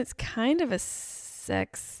kind of a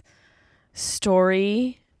sex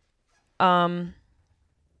story.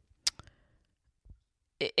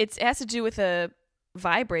 It has to do with a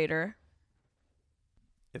vibrator.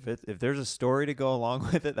 if there's a story to go along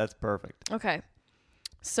with it, that's perfect. Okay.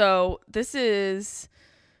 So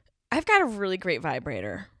I've got a really great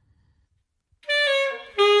vibrator.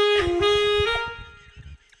 I'm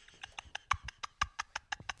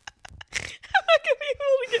not going to be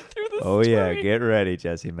able to get through this Oh yeah, story. get ready,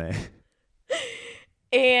 Jessie May.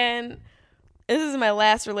 And this is my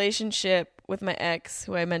last relationship with my ex,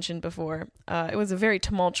 who I mentioned before. It was a very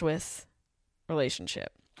tumultuous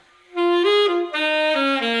relationship.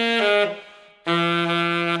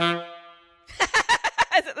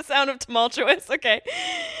 Is it the sound of tumultuous? Okay.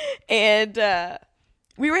 And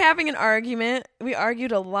we were having an argument. We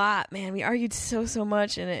argued a lot, man. We argued so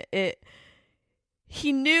much, and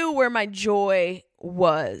he knew where my joy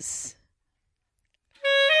was.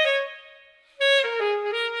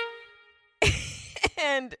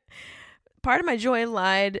 And part of my joy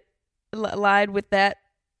lied with that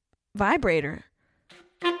vibrator.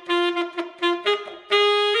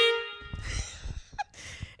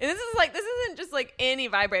 And this isn't just like any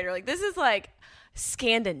vibrator. Like, this is like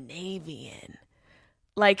Scandinavian.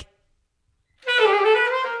 Like,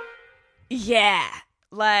 yeah,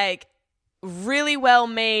 like really well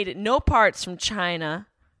made, no parts from China.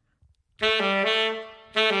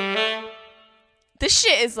 This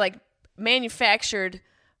shit is like manufactured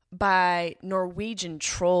by Norwegian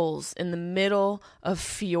trolls in the middle of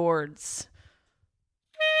fjords.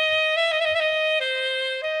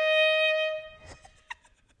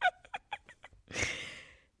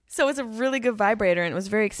 So it's a really good vibrator, and it was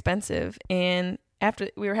very expensive. And after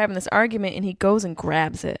we were having this argument, and he goes and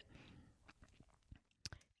grabs it.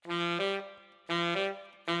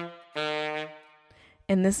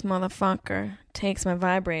 And this motherfucker takes my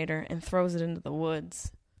vibrator and throws it into the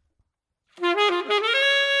woods.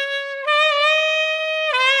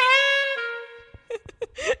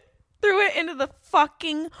 Threw it into the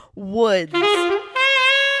fucking woods.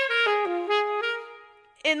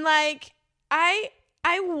 And like, I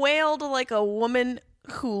wailed like a woman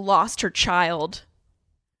who lost her child.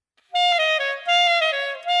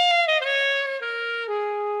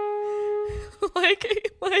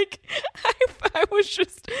 I was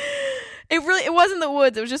just, it wasn't the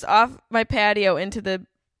woods. It was just off my patio into the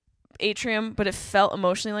atrium, but it felt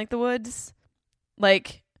emotionally like the woods.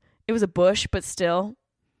 Like, it was a bush, but still.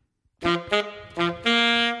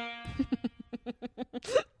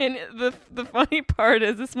 And the funny part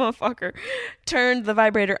is this motherfucker turned the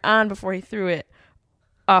vibrator on before he threw it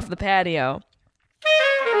off the patio.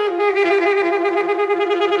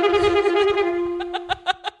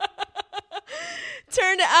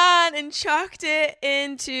 Turned it on and chucked it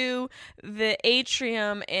into the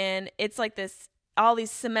atrium, and it's like this, all these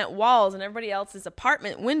cement walls, and everybody else's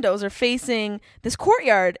apartment windows are facing this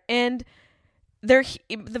courtyard, and the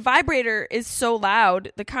vibrator is so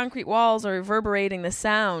loud, the concrete walls are reverberating the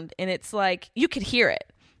sound, and it's like you could hear it.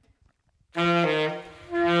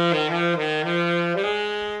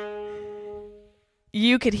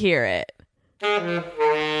 You could hear it.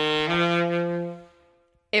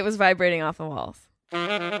 It was vibrating off the walls.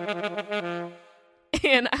 And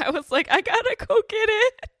I was like, I gotta go get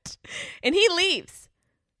it. And he leaves.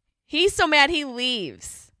 He's so mad he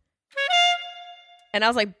leaves. And I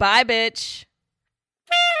was like, bye, bitch.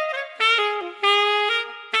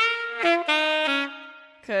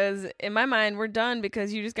 Because in my mind, we're done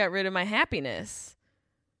because you just got rid of my happiness.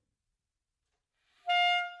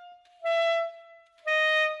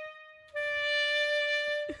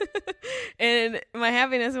 And my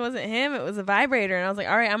happiness wasn't him, it was a vibrator. And I was like,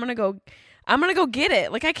 all right, I'm gonna go get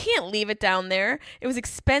it. Like, I can't leave it down there. It was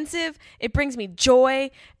expensive, it brings me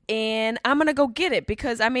joy, and I'm gonna go get it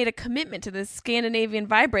because I made a commitment to this Scandinavian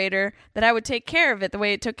vibrator that I would take care of it the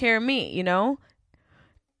way it took care of me, you know?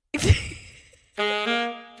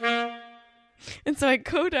 And so I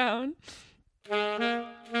go down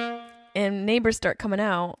and neighbors start coming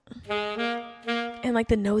out, and like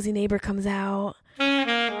the nosy neighbor comes out,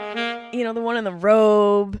 you know, the one in the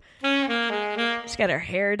robe. She's got her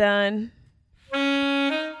hair done.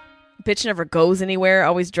 Bitch never goes anywhere,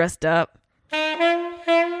 always dressed up.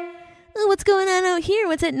 Oh, what's going on out here?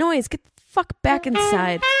 What's that noise? Get the fuck back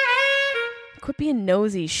inside. Quit being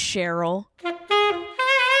nosy, Cheryl.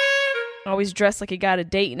 Always dressed like you got a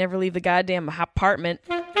date. You never leave the goddamn apartment.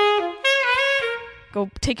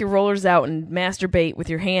 Go take your rollers out and masturbate with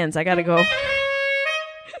your hands. I gotta go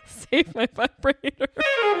save my vibrator.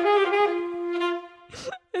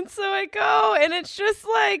 And so I go, and it's just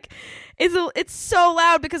like, it's so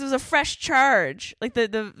loud because it was a fresh charge. Like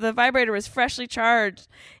the vibrator was freshly charged,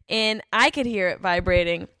 and I could hear it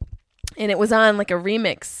vibrating. And it was on like a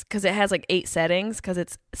remix because it has like 8 settings because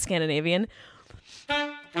it's Scandinavian.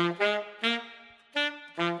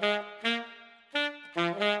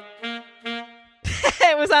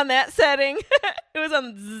 It was on that setting. It was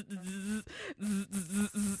on zzz, zzz, zzz, zzz,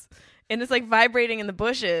 zzz, and it's like vibrating in the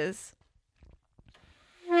bushes.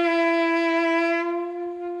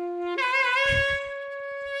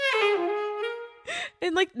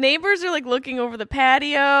 And like neighbors are like looking over the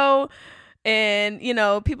patio, and you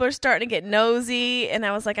know, people are starting to get nosy, and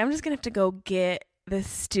I was like, I'm just gonna have to go get this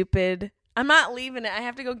stupid, I'm not leaving it, I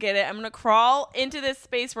have to go get it. I'm gonna crawl into this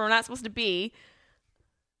space where we're not supposed to be.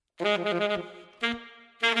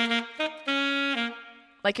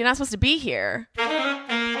 Like, you're not supposed to be here,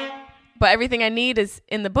 but everything I need is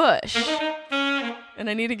in the bush, and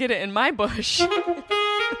I need to get it in my bush.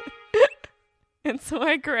 And so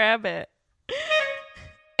I grab it,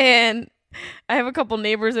 and I have a couple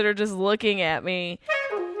neighbors that are just looking at me.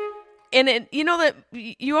 And it, you know that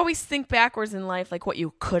you always think backwards in life, like what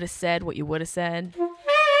you could have said, what you would have said.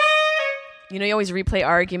 You know, you always replay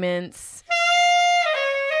arguments.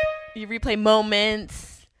 You replay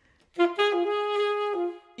moments.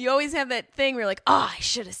 You always have that thing where you're like, oh, I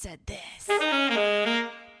should have said this.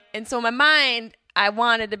 And so in my mind, I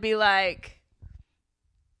wanted to be like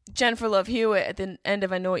Jennifer Love Hewitt at the end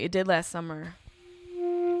of I Know What You Did Last Summer,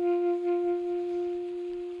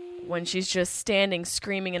 when she's just standing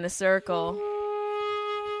screaming in a circle.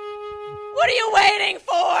 What are you waiting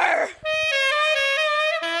for?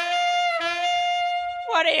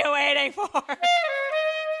 What are you waiting for?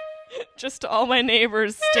 Just all my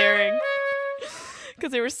neighbors staring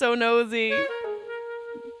because they were so nosy.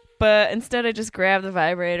 But instead I just grabbed the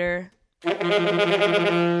vibrator.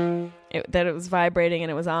 It was vibrating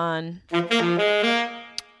and it was on.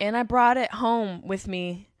 And I brought it home with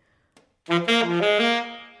me.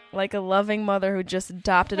 Like a loving mother who just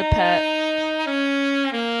adopted a pet.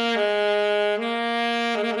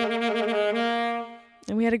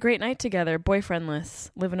 And we had a great night together,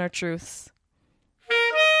 boyfriendless, living our truths.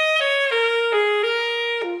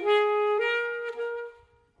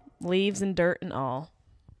 Leaves and dirt and all.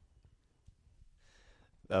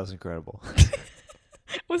 That was incredible.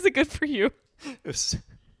 Was it good for you?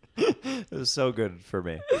 It was so good for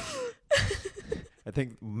me. I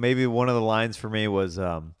think maybe one of the lines for me was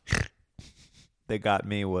that got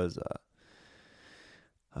me was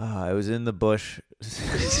I was in the bush.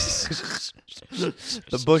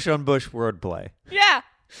 The bush on bush wordplay. Yeah.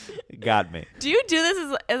 It got me. Do you do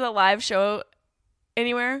this as a live show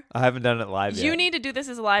anywhere? I haven't done it live yet. You need to do this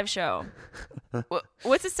as a live show.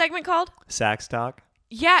 What's this segment called? Sax Talk.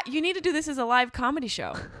 Yeah, you need to do this as a live comedy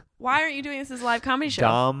show. Why aren't you doing this as a live comedy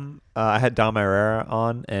show? I had Dom Herrera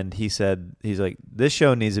on, and he's like, this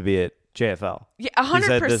show needs to be at JFL. Yeah,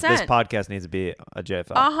 100%. He said this podcast needs to be a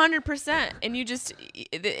JFL. 100%. And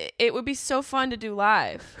it would be so fun to do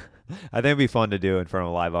live. I think it'd be fun to do in front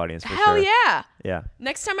of a live audience for Hell sure. yeah. Yeah.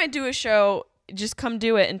 Next time I do a show, just come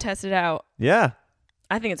do it and test it out. Yeah.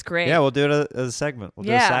 I think it's great. Yeah, we'll do it as a segment. We'll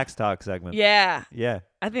do a Sax Talk segment. Yeah. Yeah.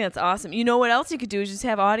 I think that's awesome. You know what else you could do is just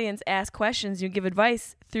have audience ask questions. You give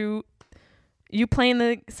advice through you playing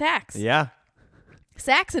the sax. Yeah.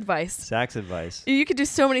 Sax advice. Sax advice. You could do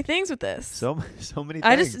so many things with this. So many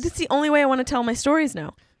things. That's the only way I want to tell my stories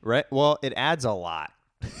now. Right. Well, it adds a lot.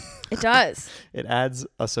 It does. It adds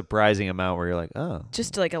a surprising amount where you're like, oh,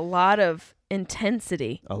 Just like a lot of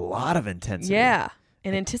intensity. a lot of intensity. Yeah.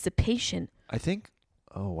 And anticipation. I think,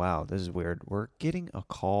 oh, wow, this is weird. We're getting a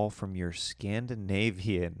call from your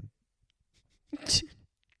Scandinavian,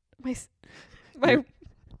 My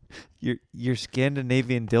your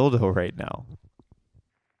Scandinavian dildo right now.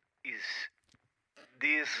 Is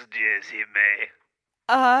this Jessie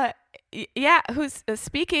May? yeah, who's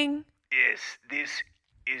speaking? Yes, this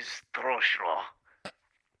is Trosha.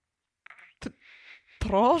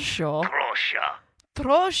 Trosha.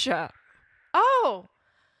 Trosha. Oh.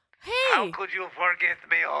 How Hey. could you forget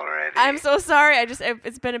me already? I'm so sorry.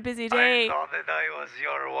 It's been a busy I day. thought that I was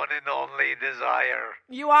your one and only desire.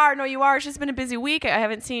 You are. No, you are. It's just been a busy week. I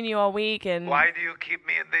haven't seen you all week and Why do you keep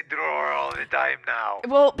me in the drawer all the time now?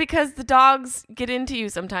 well, because the dogs get into you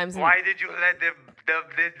sometimes. and- Why did you let the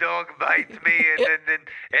dog bite me and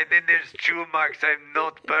then there's chew marks? I'm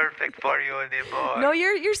not perfect for you anymore. No,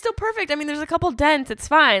 you're still perfect. I mean, there's a couple dents. It's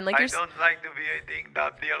fine. Like I you're don't like to be a dinged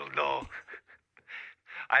up dildo.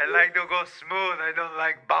 I like to go smooth. I don't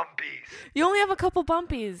like bumpies. you only have a couple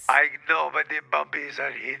bumpies. I know, but the bumpies are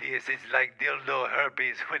hideous. It's like dildo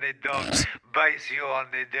herpes when a dog bites you on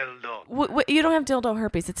the dildo. You don't have dildo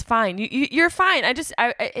herpes. It's fine. You're fine. I've just,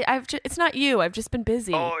 it's not you. I've just been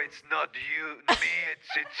busy. Oh, it's not you, me.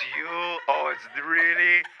 It's you. Oh, it's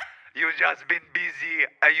really. You just been busy.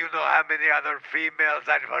 You know how many other females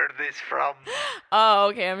I've heard this from. Oh,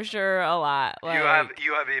 okay. I'm sure a lot. Like, You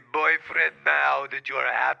have a boyfriend now that you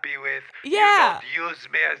are happy with. Yeah. You don't use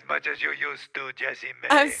me as much as you used to, Jessie May.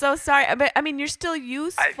 I'm so sorry. But I mean, you're still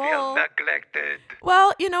useful. I feel neglected.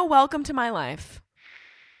 Well, welcome to my life.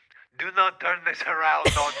 Do not turn this around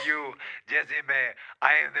on you, Jessie May.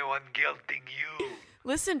 I am the one guilting you.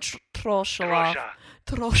 Listen, Trosha.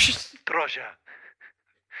 Trosha. Trosha.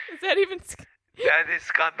 Is that even That is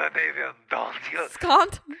Scandinavian, don't you?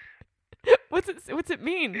 Scant? What's it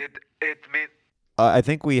mean? It means I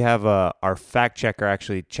think we have our fact checker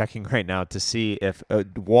actually checking right now to see if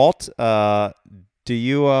Walt. Do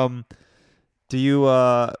you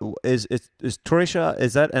is Torisha?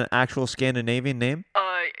 Is that an actual Scandinavian name?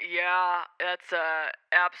 Yeah, that's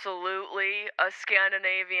absolutely a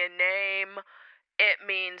Scandinavian name. It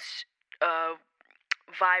means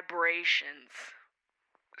vibrations.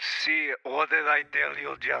 see, what did I tell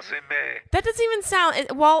you, Jessie May? That doesn't even sound.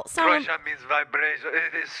 Walt sounded. Trosha means vibration.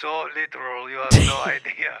 It is so literal, you have no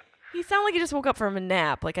idea. He sounded like he just woke up from a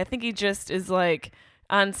nap. Like I think he just is like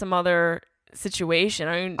on some other situation.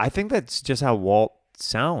 I mean, I think that's just how Walt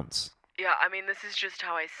sounds. Yeah, I mean, this is just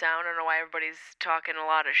how I sound. I don't know why everybody's talking a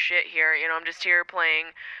lot of shit here. I'm just here playing,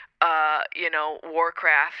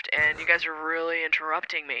 Warcraft, and you guys are really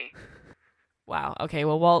interrupting me. wow. Okay.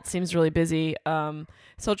 Well, Walt seems really busy.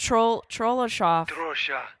 So Trollashoff.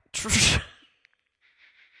 Trosha.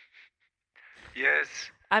 Yes.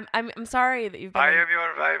 I'm sorry that you've been. I am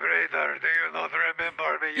your vibrator. Do you not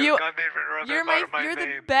remember me? You can't even remember my you're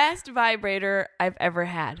name. the best vibrator I've ever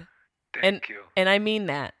had. Thank you. And I mean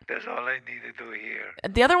that. That's all I needed to hear.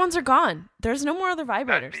 The other ones are gone. There's no more other That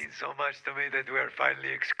vibrators. means so much to me that we are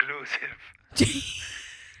finally exclusive.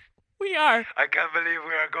 We are. I can't believe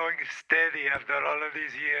we are going steady after all of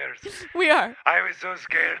these years. We are. I was so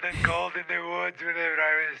scared and cold in the woods whenever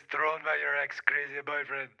I was thrown by your ex-crazy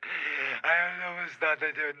boyfriend. I almost thought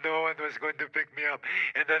that no one was going to pick me up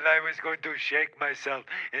and that I was going to shake myself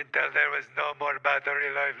until there was no more battery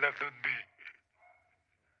life left on me.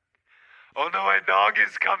 Oh no, a dog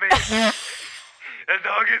is coming. A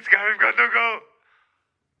dog is coming. I've got to go.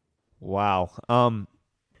 Wow.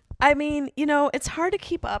 I mean, it's hard to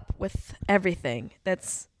keep up with everything.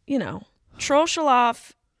 That's,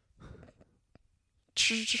 Trolshalov.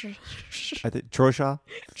 I think Trosha.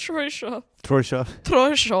 Trosha. Trorsha.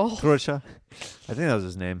 Troshal. Trorsha. I think that was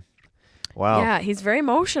his name. Wow. Yeah, he's very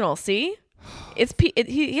emotional. See, he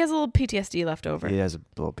has a little PTSD left over He has a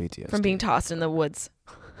little PTSD. from being tossed in the woods.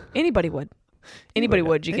 Anybody would. Anybody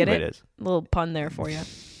would. You get Anybody it? is. Little pun there for you.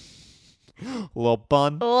 Little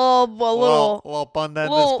pun. Little pun that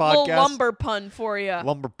in this little podcast. lumber pun for you.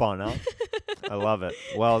 Lumber pun, huh? I love it.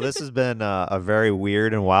 Well, this has been a very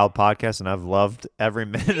weird and wild podcast, and I've loved every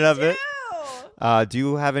minute of it. Do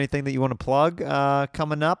you have anything that you want to plug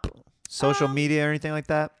coming up? Social media or anything like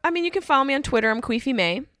that? I mean, you can follow me on Twitter. I'm Queefy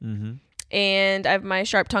May. Mm-hmm. And I have my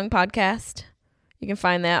Sharp Tongue podcast. You can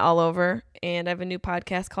find that all over. And I have a new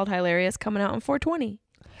podcast called Hilarious coming out on 420.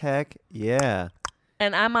 Heck yeah.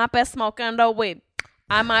 And I'm up at smoking the weed.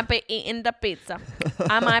 I might be eating the pizza.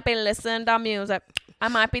 I might be listening to music. I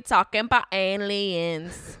might be talking about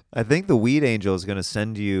aliens. I think the weed angel is going to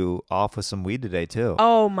send you off with some weed today too.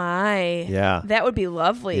 Oh my. Yeah. That would be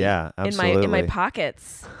lovely. Yeah, In my absolutely.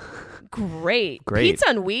 pockets. Great. Great. Pizza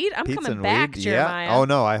and weed? I'm Pizza coming and back, weed? Jeremiah. Yeah. Oh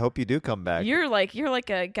no, I hope you do come back. You're like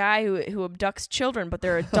a guy who abducts children, but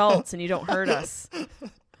they're adults and you don't hurt us.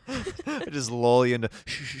 I just lull you into.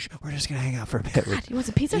 Shh, we're just gonna hang out for a bit. God, you want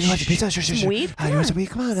some pizza? You want some pizza? Sure. Some weed? You want some weed?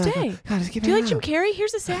 Come on. Stay. God, just keep Do you like hanging Jim out. Carrey?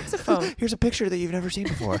 Here's a saxophone. Here's a picture that you've never seen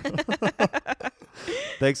before.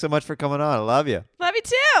 Thanks so much for coming on. I love you. Love you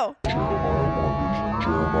too.